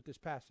supposed to do with this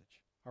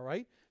passage. All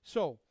right?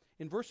 So,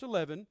 in verse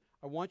 11,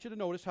 I want you to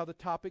notice how the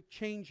topic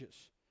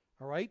changes.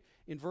 All right?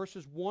 In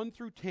verses 1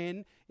 through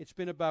 10, it's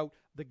been about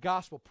the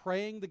gospel,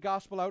 praying the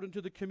gospel out into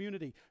the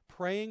community,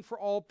 praying for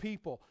all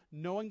people,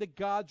 knowing that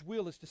God's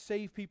will is to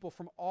save people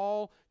from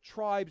all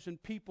tribes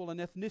and people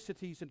and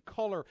ethnicities and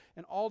color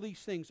and all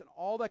these things and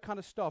all that kind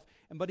of stuff.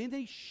 But in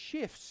these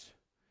shifts,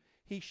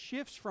 he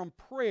shifts from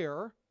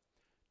prayer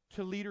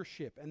to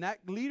leadership. And that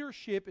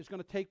leadership is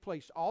going to take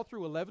place all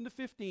through 11 to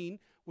 15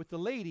 with the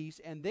ladies,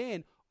 and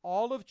then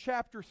all of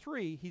chapter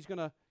 3, he's going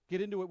to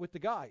get into it with the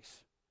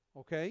guys.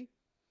 Okay?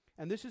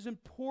 And this is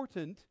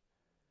important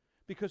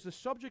because the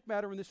subject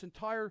matter in this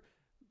entire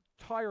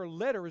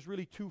letter is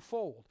really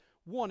twofold.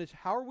 One is,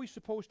 how are we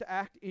supposed to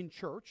act in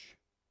church?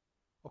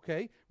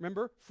 Okay?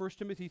 Remember 1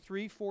 Timothy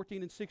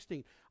 3:14 and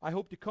 16. I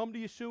hope to come to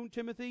you soon,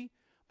 Timothy,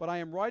 but I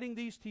am writing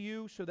these to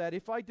you so that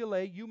if I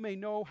delay, you may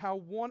know how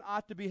one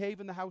ought to behave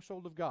in the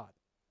household of God.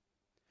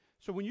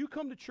 So when you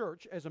come to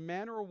church as a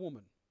man or a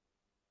woman,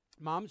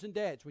 moms and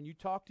dads, when you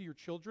talk to your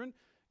children,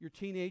 your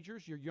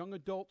teenagers, your young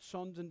adult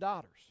sons and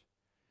daughters,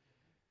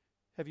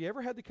 have you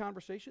ever had the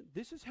conversation?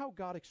 This is how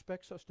God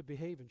expects us to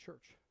behave in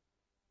church.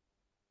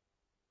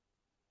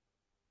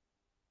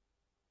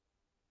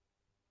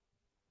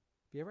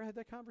 Have you ever had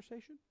that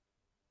conversation?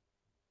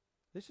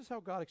 This is how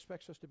God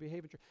expects us to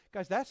behave in church.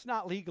 Guys, that's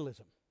not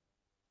legalism.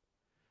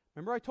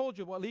 Remember I told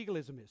you what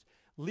legalism is.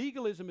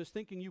 Legalism is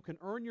thinking you can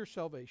earn your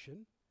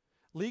salvation.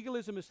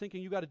 Legalism is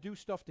thinking you got to do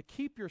stuff to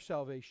keep your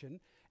salvation.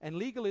 And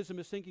legalism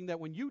is thinking that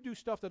when you do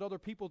stuff that other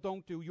people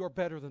don't do, you're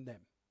better than them.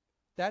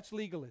 That's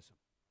legalism.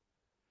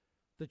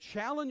 The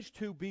challenge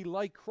to be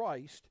like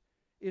Christ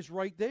is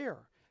right there.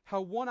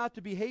 How one ought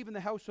to behave in the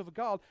house of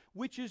God,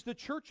 which is the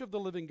church of the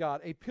living God,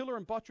 a pillar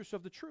and buttress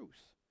of the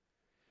truth.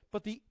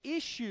 But the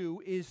issue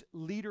is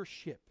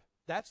leadership.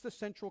 That's the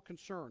central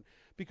concern.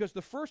 Because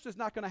the first is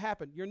not going to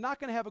happen. You're not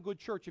going to have a good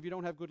church if you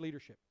don't have good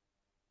leadership.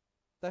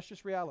 That's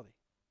just reality.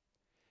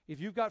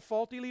 If you've got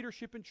faulty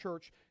leadership in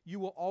church, you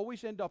will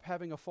always end up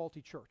having a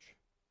faulty church.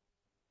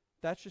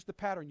 That's just the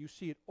pattern. You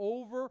see it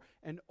over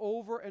and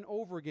over and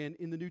over again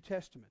in the New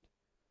Testament.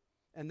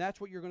 And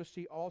that's what you're going to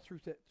see all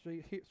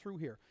through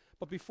here.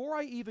 But before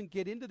I even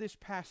get into this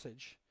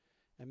passage,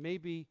 and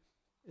maybe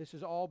this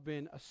has all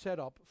been a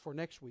setup for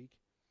next week,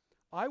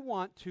 I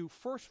want to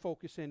first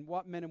focus in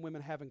what men and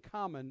women have in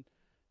common,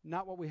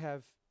 not what we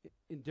have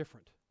in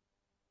different.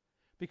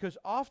 Because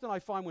often I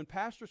find when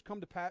pastors come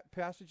to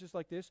passages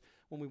like this,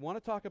 when we want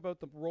to talk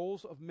about the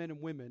roles of men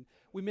and women,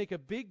 we make a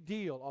big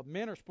deal of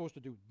men are supposed to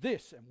do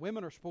this and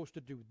women are supposed to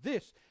do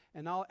this.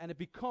 And it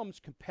becomes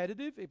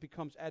competitive, it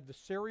becomes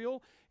adversarial,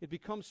 it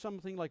becomes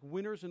something like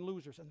winners and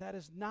losers. And that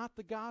is not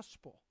the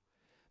gospel.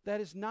 That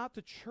is not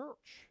the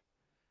church.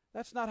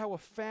 That's not how a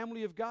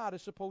family of God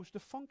is supposed to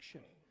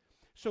function.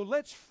 So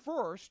let's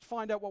first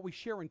find out what we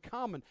share in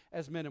common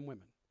as men and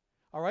women.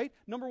 All right?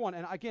 Number one,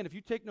 and again, if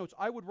you take notes,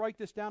 I would write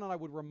this down and I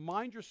would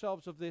remind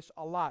yourselves of this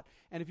a lot.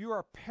 And if you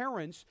are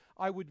parents,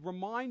 I would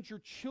remind your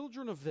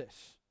children of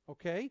this,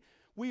 okay?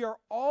 We are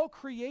all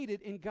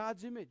created in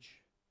God's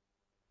image.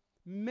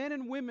 Men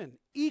and women,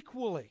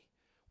 equally.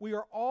 We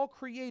are all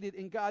created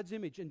in God's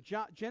image. In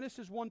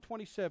Genesis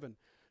 1:27,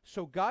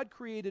 so God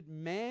created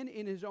man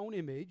in his own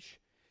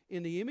image.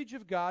 In the image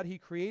of God, he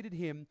created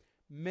him.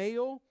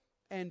 Male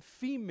and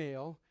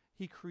female,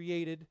 he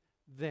created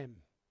them.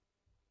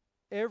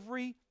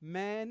 Every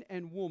man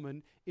and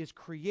woman is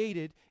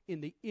created in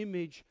the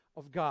image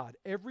of God.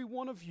 Every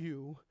one of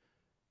you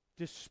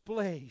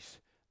displays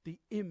the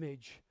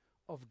image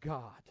of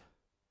God.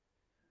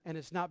 And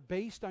it's not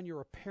based on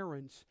your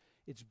appearance,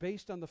 it's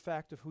based on the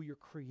fact of who your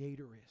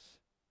Creator is.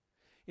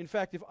 In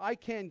fact, if I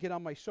can get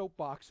on my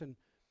soapbox and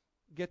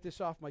get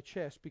this off my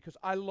chest, because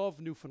I love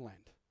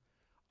Newfoundland.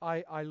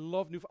 I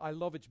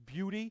love its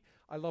beauty.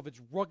 I love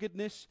its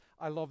ruggedness.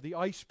 I love the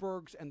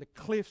icebergs and the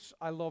cliffs.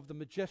 I love the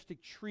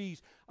majestic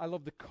trees. I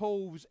love the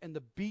coves and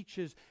the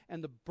beaches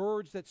and the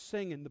birds that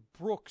sing and the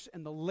brooks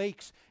and the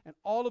lakes and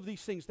all of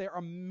these things. They're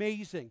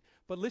amazing.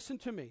 But listen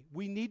to me.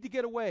 We need to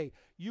get away.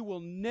 You will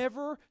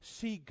never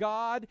see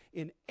God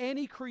in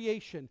any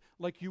creation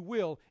like you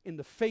will in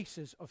the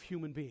faces of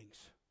human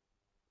beings.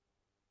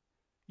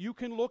 You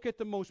can look at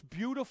the most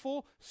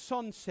beautiful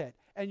sunset,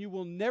 and you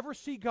will never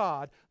see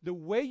God the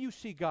way you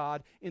see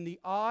God in the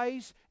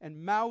eyes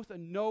and mouth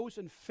and nose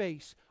and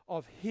face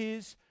of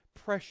His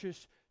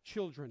precious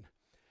children.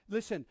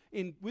 Listen,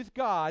 with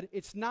God,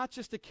 it's not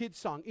just a kid's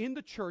song. In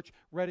the church,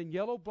 red and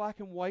yellow,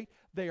 black and white,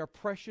 they are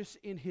precious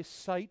in His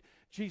sight.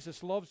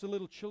 Jesus loves the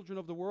little children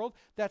of the world.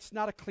 That's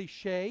not a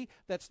cliche.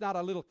 That's not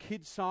a little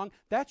kid's song.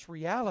 That's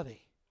reality.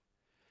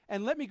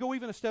 And let me go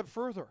even a step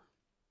further.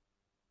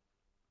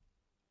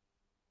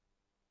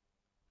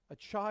 A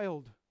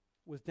child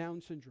with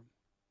Down syndrome,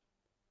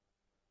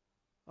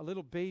 a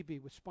little baby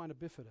with spina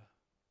bifida,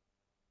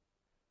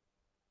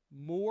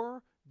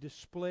 more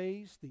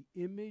displays the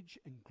image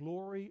and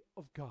glory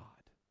of God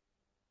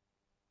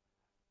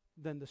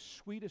than the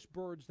sweetest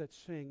birds that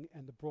sing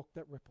and the brook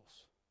that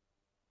ripples.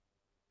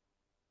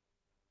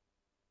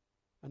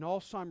 An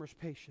Alzheimer's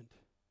patient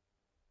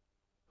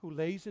who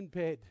lays in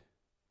bed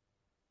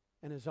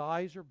and his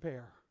eyes are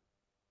bare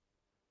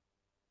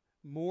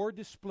more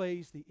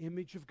displays the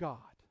image of God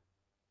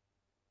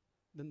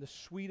than the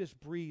sweetest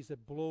breeze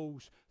that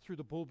blows through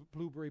the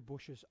blueberry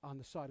bushes on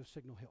the side of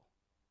Signal Hill.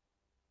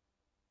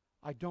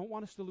 I don't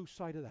want us to lose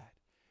sight of that.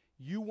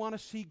 You want to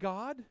see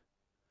God?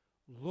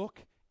 Look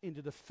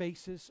into the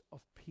faces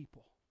of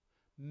people,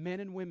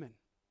 men and women.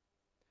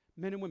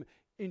 Men and women.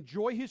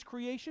 Enjoy His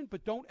creation,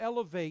 but don't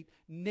elevate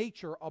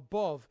nature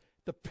above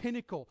the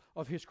pinnacle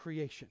of His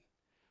creation,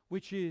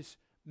 which is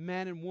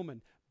man and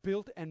woman,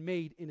 built and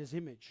made in His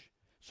image.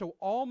 So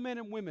all men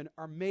and women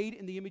are made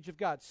in the image of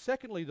God.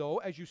 Secondly, though,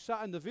 as you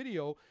saw in the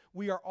video,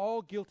 we are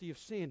all guilty of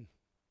sin.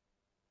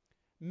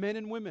 Men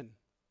and women.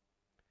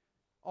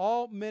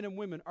 All men and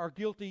women are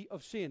guilty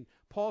of sin.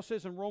 Paul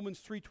says in Romans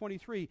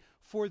 3:23,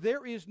 for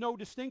there is no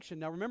distinction.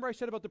 Now remember I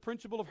said about the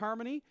principle of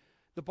harmony?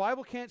 The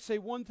Bible can't say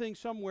one thing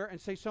somewhere and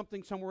say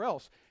something somewhere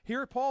else.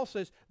 Here Paul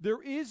says,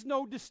 there is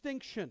no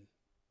distinction,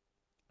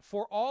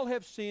 for all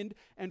have sinned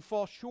and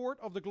fall short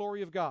of the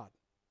glory of God.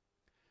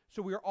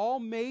 So we are all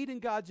made in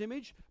God's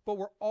image, but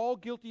we're all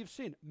guilty of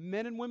sin,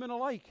 men and women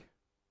alike.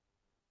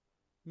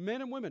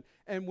 Men and women.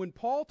 And when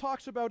Paul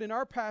talks about in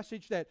our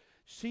passage that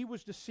she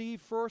was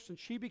deceived first and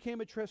she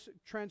became a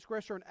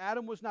transgressor and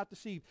Adam was not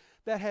deceived,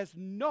 that has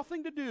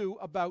nothing to do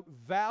about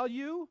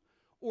value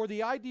or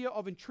the idea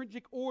of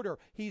intrinsic order.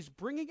 He's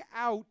bringing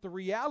out the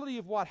reality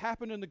of what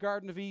happened in the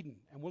Garden of Eden.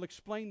 And we'll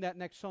explain that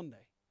next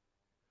Sunday.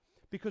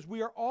 Because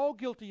we are all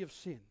guilty of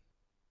sin.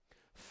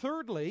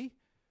 Thirdly,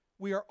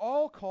 we are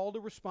all called to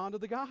respond to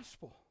the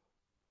gospel.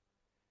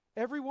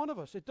 Every one of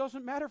us. It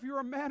doesn't matter if you're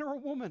a man or a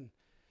woman.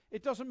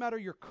 It doesn't matter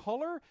your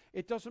color.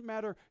 It doesn't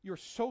matter your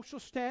social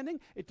standing.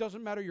 It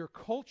doesn't matter your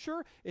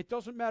culture. It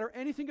doesn't matter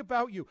anything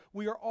about you.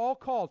 We are all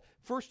called.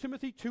 1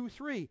 Timothy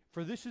 2:3,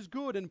 for this is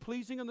good and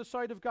pleasing in the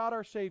sight of God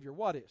our Savior.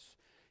 What is?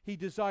 He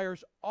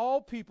desires all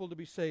people to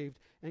be saved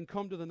and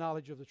come to the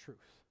knowledge of the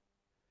truth.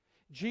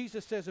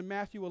 Jesus says in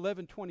Matthew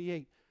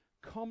 11:28,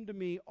 come to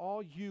me,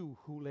 all you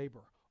who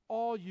labor.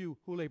 All you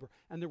who labor.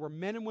 And there were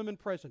men and women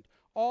present.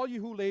 All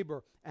you who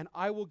labor, and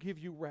I will give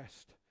you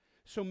rest.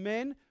 So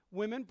men,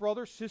 women,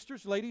 brothers,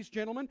 sisters, ladies,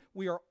 gentlemen,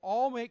 we are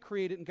all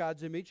created in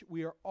God's image.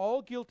 We are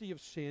all guilty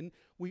of sin.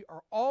 We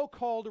are all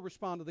called to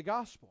respond to the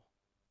gospel.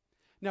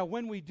 Now,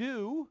 when we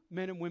do,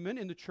 men and women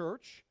in the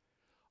church,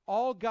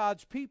 all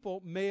God's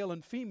people, male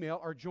and female,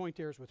 are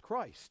joint heirs with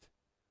Christ.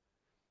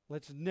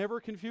 Let's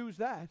never confuse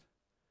that.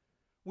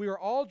 We are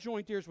all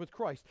joint heirs with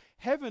Christ.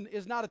 Heaven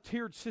is not a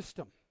tiered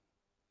system.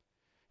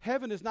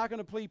 Heaven is not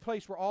going to be a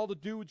place where all the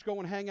dudes go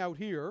and hang out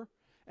here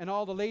and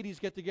all the ladies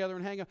get together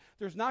and hang out.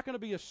 There's not going to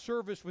be a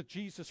service with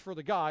Jesus for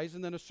the guys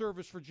and then a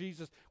service with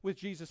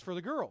Jesus for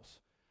the girls.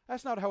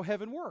 That's not how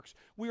heaven works.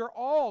 We are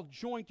all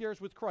joint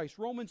heirs with Christ.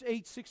 Romans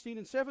 8:16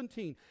 and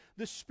 17.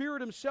 The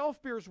Spirit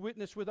himself bears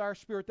witness with our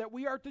spirit that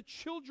we are the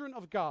children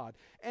of God.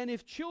 And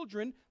if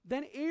children,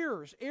 then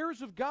heirs,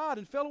 heirs of God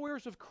and fellow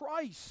heirs of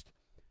Christ,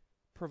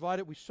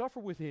 provided we suffer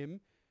with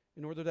him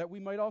in order that we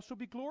might also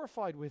be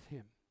glorified with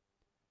him.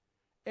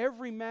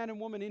 Every man and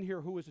woman in here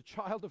who is a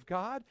child of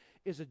God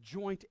is a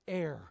joint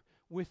heir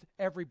with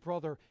every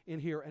brother in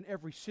here and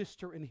every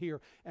sister in here.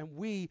 And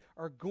we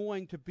are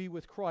going to be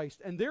with Christ.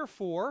 And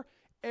therefore,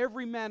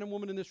 every man and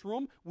woman in this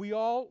room, we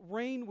all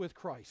reign with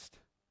Christ.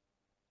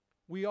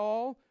 We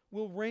all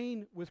will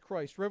reign with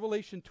Christ.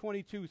 Revelation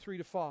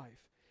 22:3-5.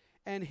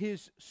 And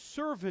his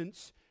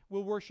servants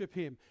will worship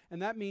him.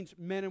 And that means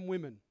men and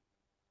women.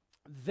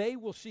 They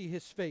will see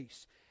his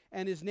face,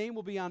 and his name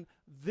will be on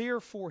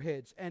their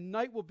foreheads, and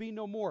night will be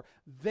no more.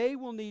 They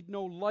will need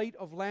no light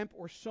of lamp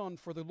or sun,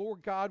 for the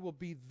Lord God will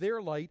be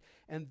their light,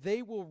 and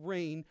they will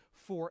reign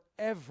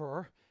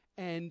forever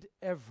and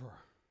ever.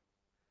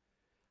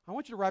 I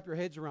want you to wrap your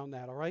heads around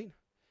that, all right?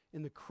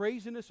 In the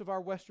craziness of our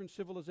Western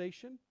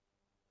civilization,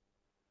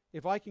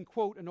 if I can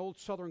quote an old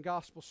Southern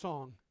gospel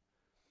song,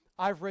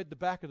 I've read the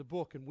back of the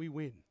book and we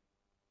win.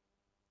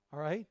 All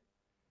right?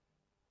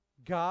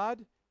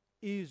 God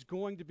is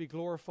going to be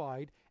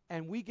glorified,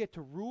 and we get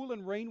to rule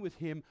and reign with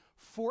him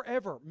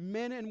forever,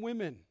 men and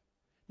women.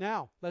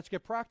 Now, let's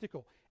get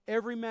practical.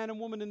 Every man and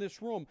woman in this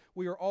room,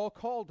 we are all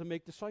called to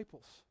make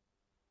disciples.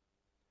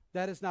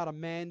 That is not a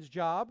man's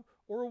job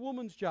or a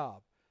woman's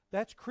job.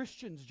 That's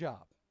Christians'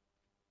 job.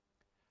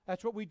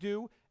 That's what we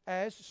do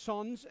as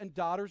sons and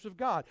daughters of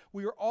God.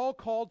 We are all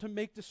called to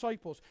make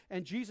disciples.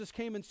 And Jesus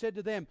came and said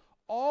to them,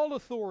 all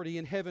authority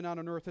in heaven and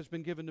on earth has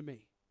been given to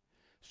me.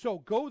 So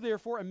go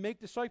therefore and make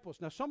disciples.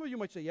 Now some of you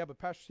might say, yeah, but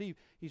Pastor Steve,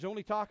 he's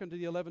only talking to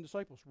the 11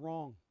 disciples.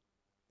 Wrong.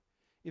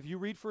 If you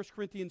read 1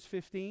 Corinthians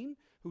 15,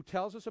 who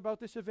tells us about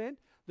this event,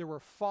 there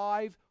were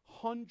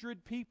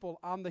 500 people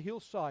on the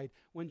hillside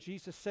when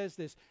Jesus says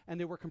this, and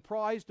they were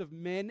comprised of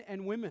men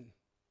and women.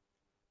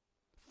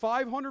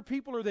 500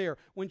 people are there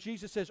when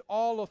Jesus says,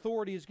 all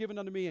authority is given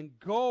unto me, and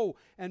go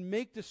and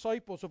make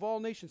disciples of all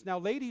nations. Now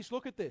ladies,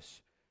 look at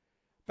this.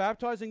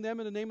 Baptizing them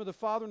in the name of the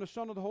Father and the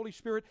Son and the Holy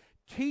Spirit,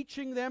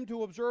 teaching them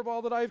to observe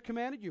all that I have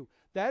commanded you.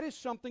 That is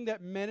something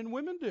that men and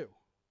women do.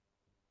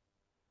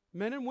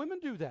 Men and women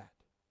do that.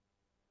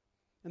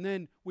 And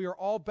then we are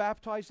all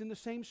baptized in the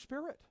same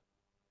Spirit.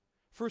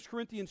 1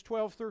 Corinthians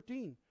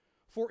 12:13.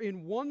 For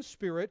in one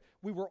Spirit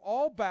we were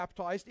all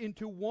baptized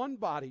into one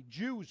body,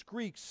 Jews,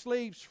 Greeks,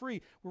 slaves,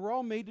 free. We were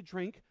all made to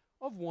drink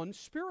of one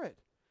Spirit.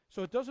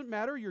 So it doesn't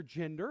matter your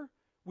gender.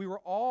 We were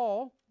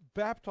all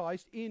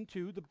baptized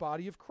into the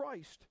body of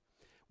Christ,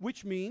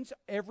 which means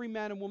every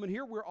man and woman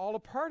here, we're all a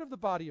part of the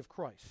body of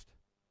Christ.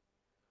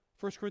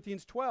 1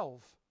 Corinthians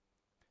 12.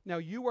 Now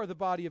you are the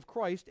body of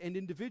Christ and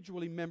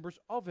individually members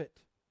of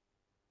it.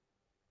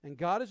 And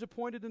God has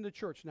appointed in the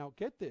church. Now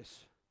get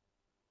this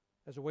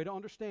as a way to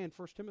understand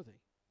 1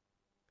 Timothy.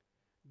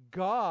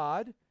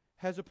 God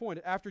has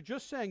appointed, after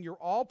just saying you're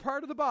all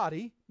part of the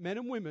body, men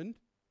and women,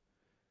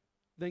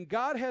 then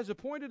God has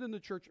appointed in the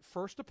church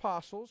first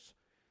apostles,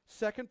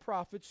 second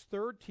prophets,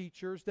 third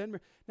teachers, then...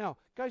 Now,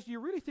 guys, do you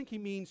really think he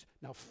means,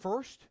 now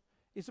first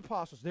is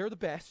apostles, they're the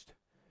best,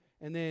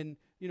 and then,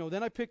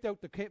 then I picked out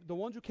the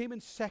ones who came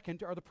in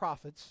second are the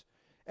prophets,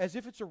 as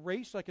if it's a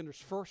race, like there's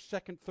first,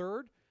 second,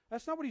 third.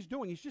 That's not what he's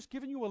doing. He's just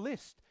giving you a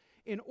list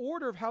in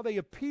order of how they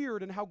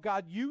appeared and how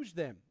God used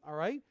them, all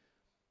right?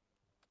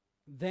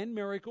 Then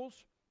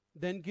miracles,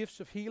 then gifts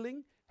of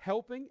healing,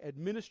 helping,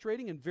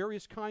 administrating, and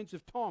various kinds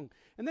of tongue.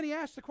 And then he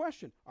asks the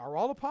question, are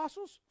all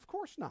apostles? Of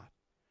course not.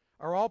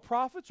 Are all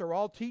prophets? Are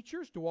all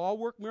teachers? Do all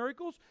work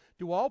miracles?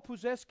 Do all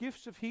possess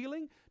gifts of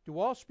healing? Do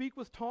all speak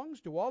with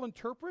tongues? Do all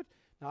interpret?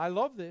 Now I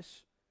love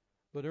this,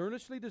 but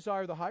earnestly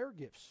desire the higher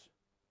gifts.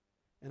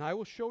 And I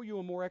will show you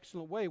a more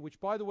excellent way, which,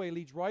 by the way,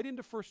 leads right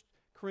into 1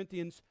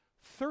 Corinthians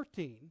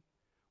 13,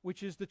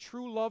 which is the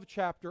true love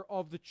chapter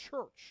of the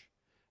church,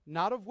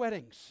 not of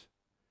weddings.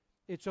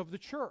 It's of the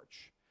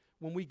church.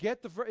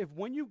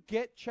 When you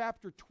get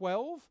chapter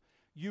 12,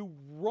 you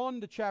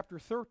run to chapter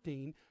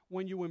 13.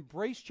 When you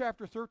embrace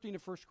chapter 13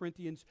 of 1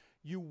 Corinthians,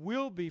 you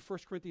will be 1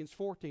 Corinthians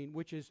 14,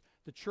 which is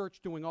the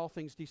church doing all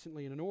things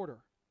decently and in order.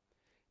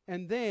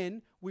 And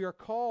then we are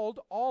called,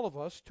 all of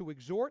us, to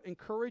exhort,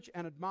 encourage,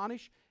 and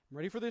admonish.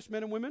 Ready for this,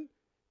 men and women?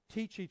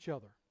 Teach each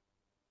other.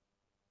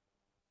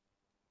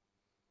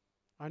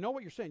 I know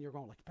what you're saying. You're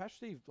going, like, Pastor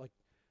Steve,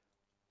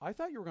 I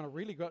thought you were going to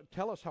really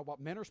tell us what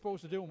men are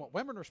supposed to do and what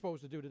women are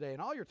supposed to do today.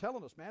 And all you're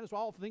telling us, man, is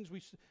all the things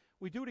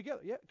we do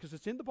together. Yeah, because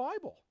it's in the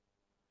Bible.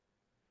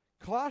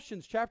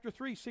 Colossians chapter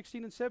 3,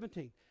 16 and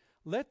 17.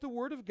 Let the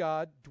word of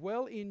God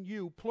dwell in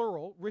you,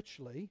 plural,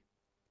 richly,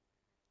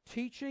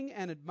 teaching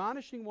and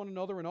admonishing one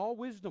another in all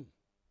wisdom,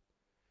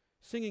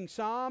 singing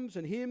psalms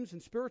and hymns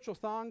and spiritual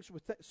songs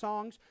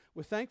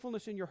with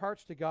thankfulness in your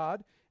hearts to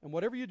God. And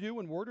whatever you do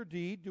in word or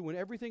deed, do in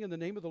everything in the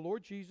name of the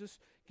Lord Jesus,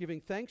 giving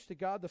thanks to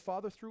God the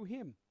Father through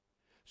him.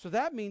 So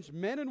that means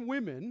men and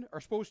women are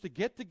supposed to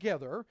get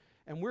together,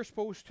 and we're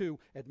supposed to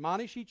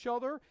admonish each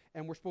other,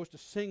 and we're supposed to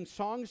sing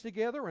songs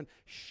together and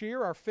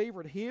share our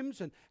favorite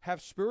hymns and have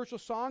spiritual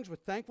songs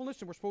with thankfulness,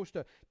 and we're supposed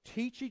to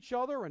teach each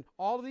other and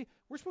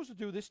we're supposed to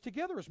do this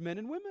together as men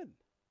and women.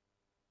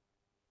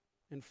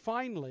 And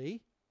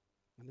finally,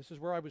 and this is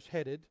where I was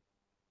headed,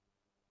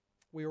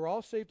 we are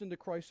all saved into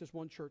Christ as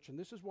one church, and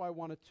this is why I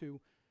wanted to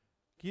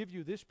give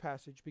you this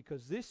passage,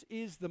 because this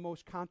is the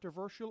most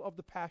controversial of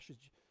the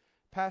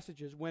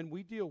passages when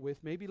we deal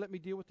with, maybe let me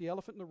deal with the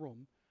elephant in the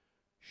room,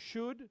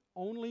 should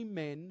only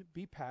men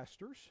be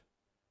pastors,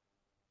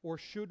 or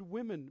should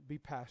women be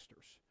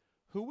pastors?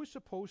 Who is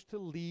supposed to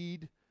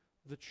lead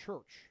the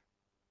church?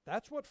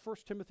 That's what 1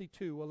 Timothy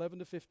 2, 11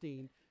 to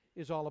 15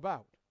 is all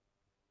about.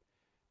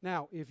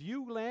 Now, if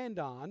you land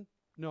on,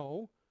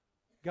 no,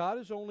 God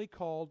has only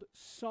called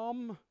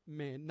some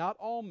men, not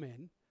all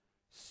men,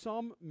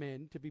 some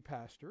men to be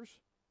pastors,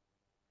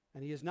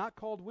 and he has not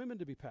called women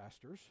to be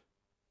pastors,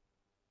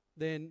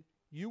 then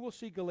you will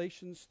see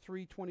Galatians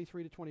 3,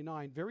 23 to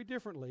 29 very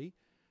differently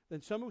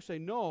than some who say,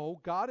 no,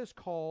 God has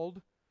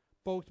called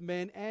both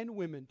men and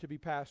women to be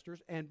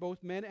pastors, and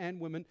both men and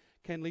women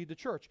can lead the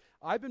church.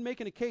 I've been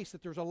making a case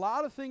that there's a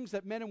lot of things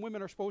that men and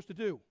women are supposed to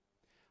do.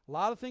 A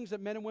lot of things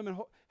that men and women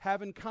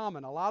have in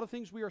common. A lot of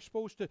things we are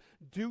supposed to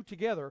do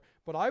together.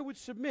 But I would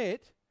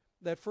submit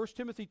that 1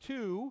 Timothy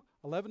 2,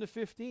 11 to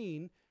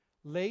 15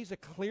 lays a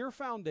clear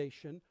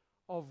foundation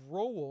of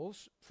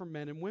roles for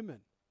men and women.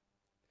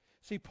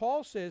 See,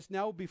 Paul says,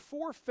 now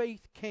before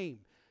faith came.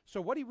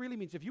 So what he really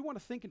means, if you want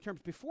to think in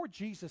terms, before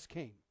Jesus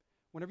came,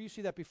 whenever you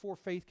see that before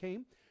faith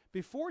came,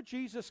 before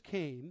Jesus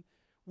came,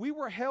 we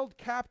were held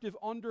captive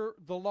under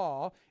the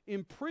law,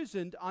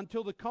 imprisoned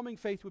until the coming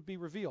faith would be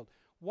revealed.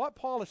 What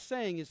Paul is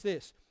saying is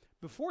this: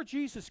 before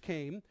Jesus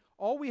came,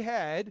 all we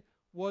had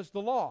was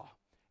the law.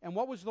 And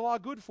what was the law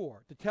good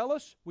for? To tell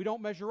us we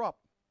don't measure up.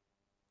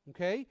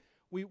 Okay?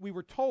 We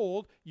were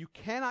told you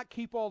cannot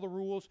keep all the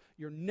rules.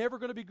 You're never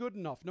going to be good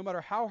enough, no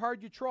matter how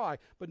hard you try.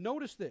 But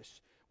notice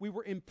this. We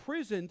were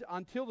imprisoned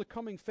until the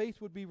coming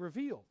faith would be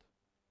revealed.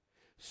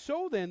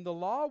 So then, the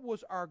law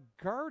was our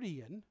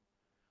guardian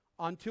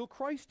until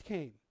Christ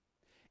came,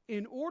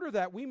 in order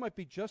that we might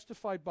be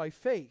justified by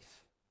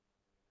faith.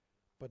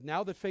 But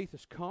now that faith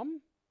has come,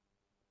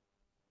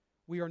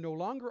 we are no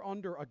longer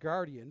under a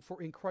guardian,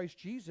 for in Christ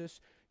Jesus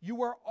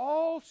you are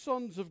all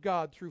sons of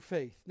God through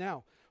faith.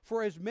 Now,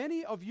 for as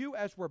many of you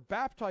as were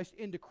baptized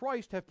into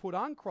Christ have put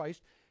on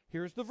Christ,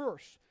 here's the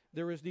verse: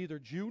 there is neither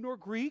Jew nor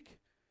Greek,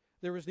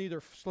 there is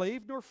neither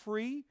slave nor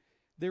free,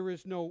 there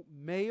is no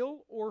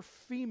male or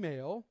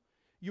female.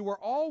 You are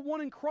all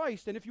one in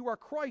Christ, and if you are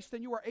Christ,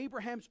 then you are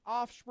Abraham's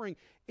offspring,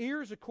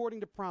 heirs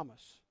according to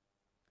promise.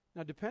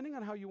 Now, depending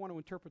on how you want to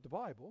interpret the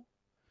Bible,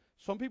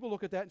 some people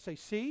look at that and say,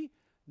 see,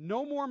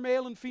 no more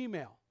male and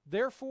female.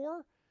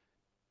 Therefore,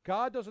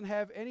 God doesn't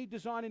have any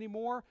design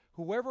anymore.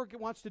 Whoever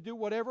wants to do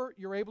whatever,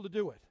 you're able to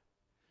do it.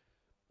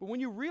 But when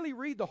you really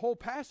read the whole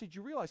passage,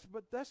 you realize,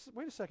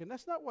 wait a second,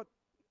 that's not what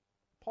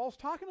Paul's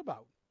talking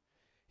about.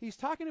 He's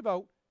talking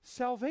about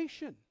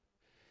salvation.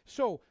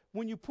 So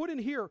when you put in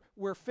here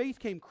where faith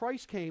came,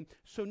 Christ came,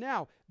 so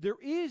now there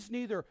is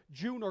neither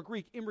Jew nor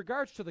Greek in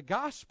regards to the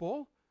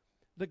gospel.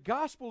 The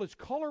gospel is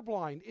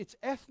colorblind. It's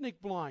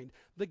ethnic blind.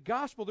 The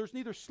gospel, there's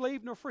neither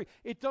slave nor free.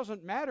 It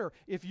doesn't matter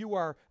if you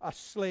are a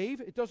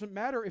slave. It doesn't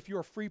matter if you're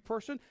a free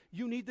person.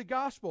 You need the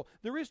gospel.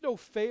 There is no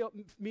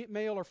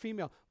male or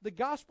female. The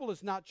gospel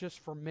is not just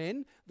for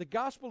men. The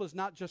gospel is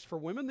not just for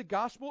women. The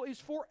gospel is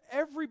for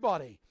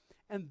everybody.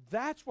 And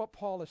that's what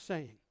Paul is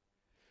saying.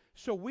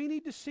 So we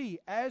need to see,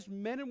 as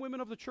men and women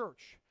of the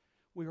church,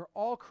 we are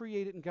all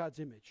created in God's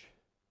image.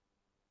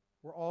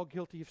 We're all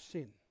guilty of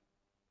sin.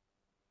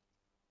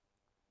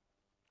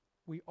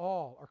 We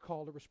all are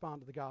called to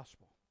respond to the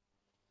gospel.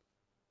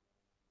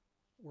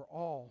 We're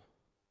all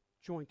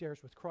joint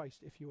heirs with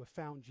Christ if you have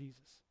found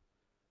Jesus.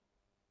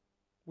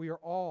 We are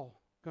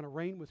all going to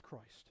reign with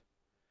Christ.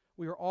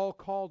 We are all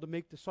called to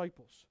make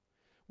disciples.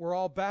 We're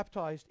all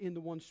baptized in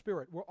the one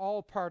Spirit. We're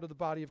all part of the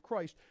body of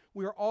Christ.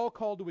 We are all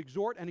called to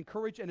exhort and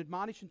encourage and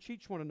admonish and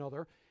teach one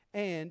another.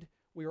 And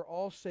we are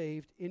all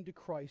saved into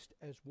Christ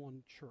as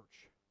one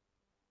church.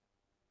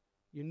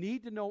 You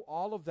need to know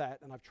all of that,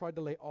 and I've tried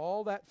to lay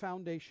all that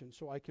foundation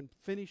so I can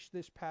finish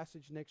this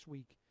passage next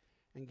week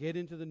and get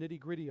into the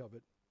nitty-gritty of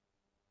it.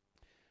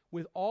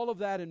 With all of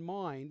that in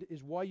mind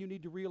is why you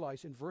need to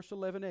realize in verse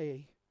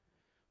 11a,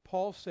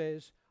 Paul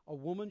says a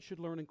woman should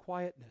learn in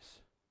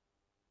quietness.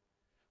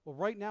 Well,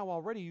 right now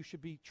already you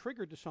should be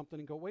triggered to something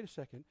and go, wait a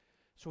second.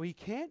 So he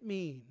can't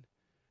mean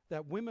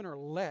that women are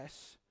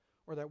less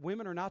or that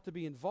women are not to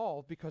be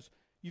involved, because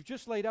you've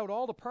just laid out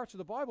all the parts of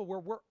the Bible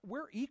where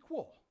we're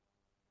equal.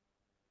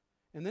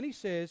 And then he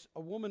says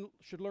a woman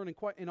should learn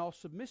in all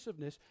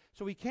submissiveness.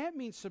 So he can't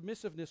mean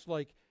submissiveness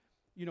like,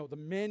 the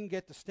men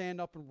get to stand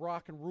up and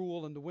rock and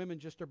rule and the women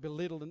just are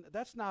belittled. And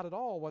that's not at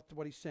all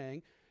what he's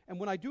saying. And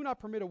when I do not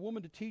permit a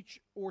woman to teach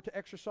or to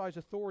exercise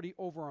authority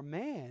over a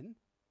man,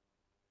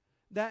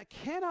 that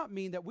cannot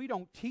mean that we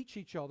don't teach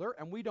each other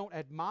and we don't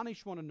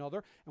admonish one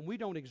another and we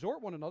don't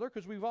exhort one another,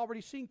 because we've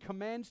already seen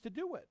commands to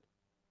do it.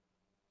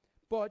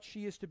 But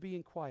she is to be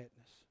in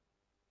quietness.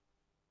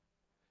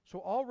 So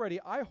already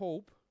I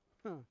hope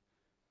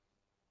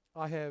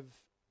I have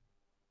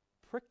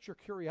pricked your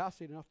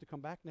curiosity enough to come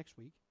back next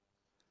week,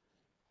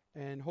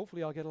 and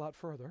hopefully I'll get a lot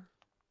further.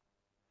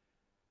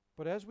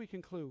 But as we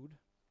conclude,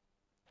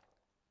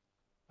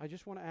 I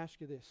just want to ask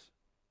you this.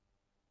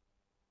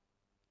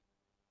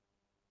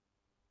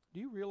 Do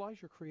you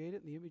realize you're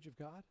created in the image of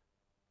God?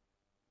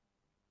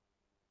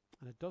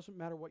 And it doesn't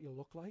matter what you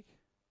look like,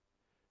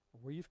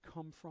 or where you've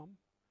come from,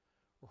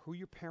 or who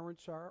your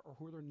parents are, or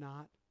who they're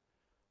not,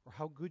 or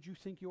how good you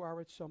think you are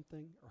at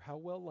something, or how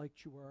well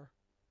liked you are.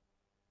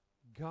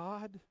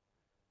 God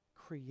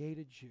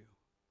created you.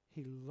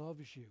 He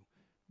loves you.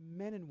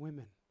 Men and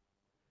women,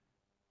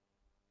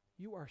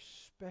 you are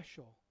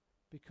special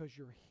because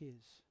you're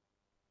His.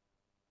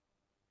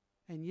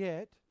 And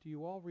yet, do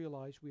you all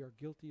realize we are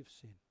guilty of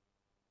sin?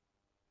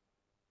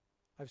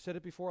 I've said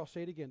it before, I'll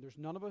say it again. There's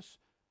none of us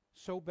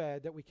so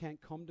bad that we can't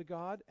come to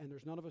God, and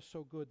there's none of us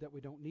so good that we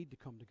don't need to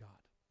come to God.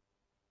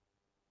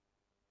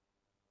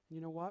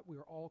 You know what? We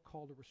are all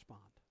called to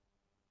respond.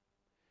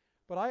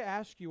 But I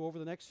ask you over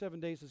the next 7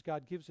 days, as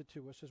God gives it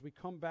to us, as we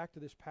come back to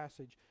this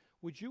passage,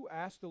 would you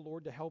ask the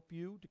Lord to help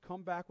you to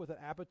come back with an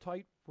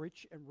appetite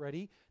rich and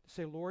ready to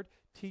say, Lord,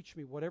 teach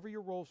me, whatever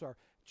your roles are.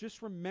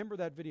 Just remember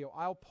that video.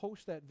 I'll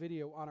post that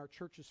video on our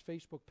church's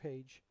Facebook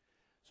page.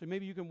 So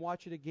maybe you can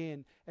watch it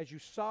again. As you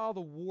saw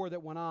the war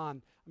that went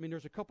on,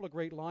 there's a couple of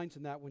great lines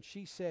in that. When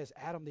she says,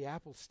 Adam, the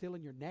apple's still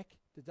in your neck.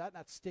 Did that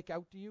not stick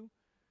out to you?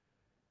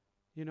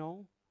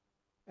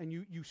 And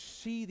you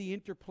see the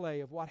interplay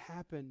of what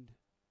happened.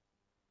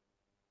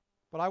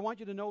 But I want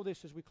you to know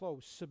this as we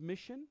close.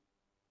 Submission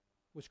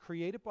was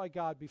created by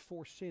God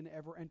before sin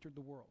ever entered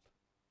the world.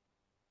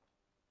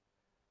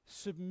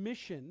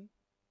 Submission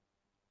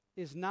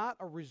is not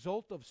a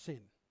result of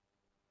sin.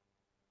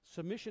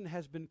 Submission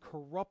has been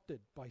corrupted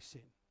by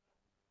sin.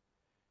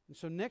 And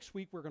so next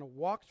week we're going to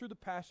walk through the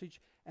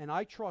passage, and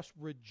I trust,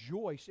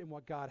 rejoice in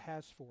what God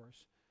has for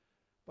us.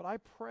 But I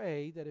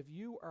pray that if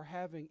you are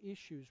having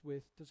issues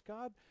with, does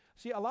God...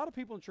 See, a lot of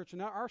people in church,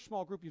 and our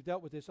small group, you've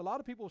dealt with this, a lot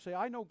of people will say,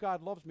 I know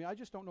God loves me, I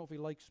just don't know if He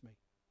likes me.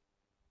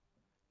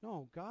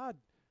 No, God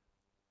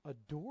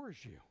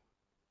adores you.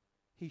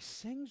 He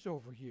sings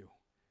over you.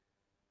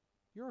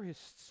 You're His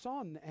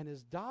son and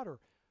His daughter.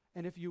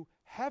 And if you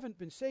haven't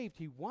been saved,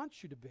 He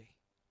wants you to be.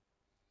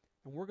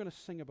 And we're going to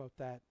sing about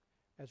that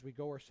as we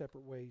go our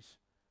separate ways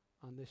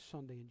on this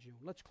Sunday in June.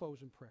 Let's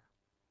close in prayer.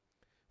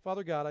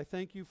 Father God, I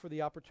thank You for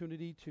the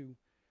opportunity to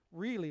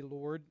really,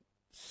 Lord,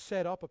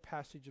 set up a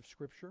passage of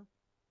Scripture.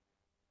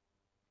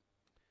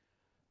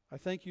 I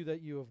thank You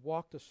that You have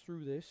walked us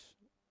through this.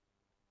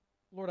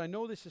 Lord, I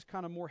know this is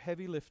kind of more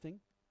heavy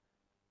lifting.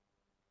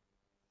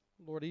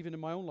 Lord, even in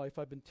my own life,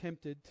 I've been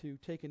tempted to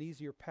take an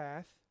easier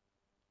path.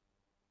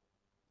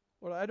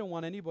 Lord, I don't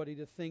want anybody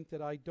to think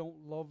that I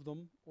don't love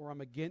them or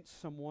I'm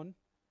against someone.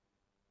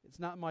 It's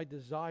not my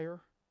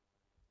desire.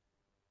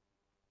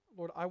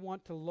 Lord, I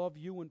want to love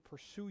You and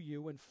pursue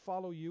You and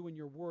follow You in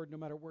Your word no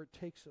matter where it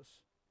takes us.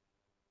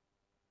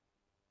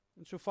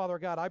 And so, Father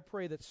God, I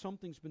pray that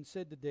something's been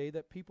said today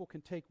that people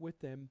can take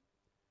with them,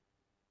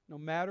 no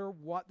matter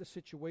what the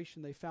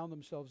situation they found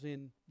themselves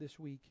in this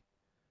week.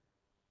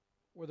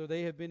 Whether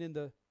they have been in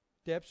the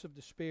depths of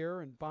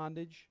despair and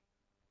bondage,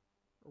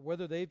 or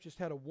whether they've just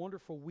had a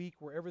wonderful week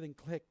where everything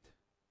clicked.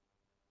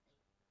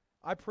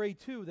 I pray,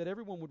 too, that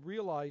everyone would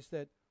realize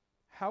that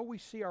how we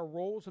see our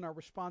roles and our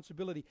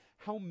responsibility,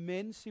 how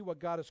men see what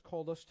God has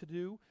called us to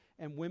do,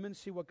 and women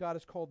see what God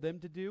has called them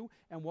to do,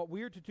 and what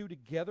we are to do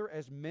together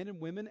as men and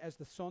women, as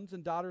the sons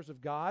and daughters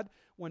of God,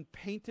 when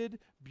painted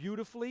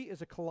beautifully,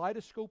 is a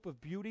kaleidoscope of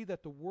beauty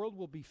that the world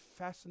will be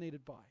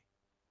fascinated by.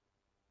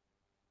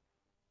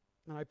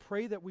 And I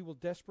pray that we will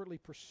desperately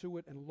pursue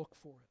it and look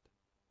for it.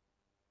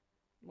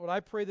 Lord,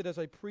 I pray that as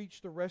I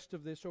preach the rest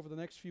of this over the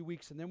next few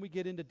weeks, and then we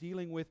get into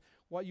dealing with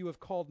what you have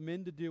called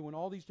men to do and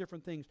all these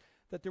different things,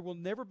 that there will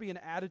never be an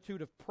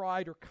attitude of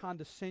pride or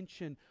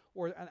condescension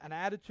or an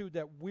attitude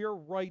that we're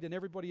right and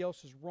everybody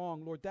else is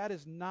wrong. Lord, that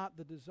is not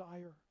the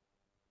desire.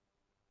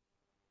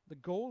 The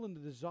goal and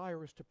the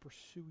desire is to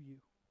pursue you.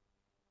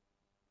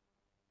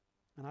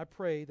 And I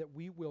pray that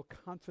we will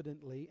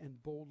confidently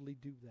and boldly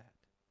do that.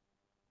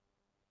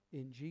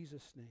 In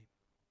Jesus' name,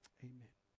 amen.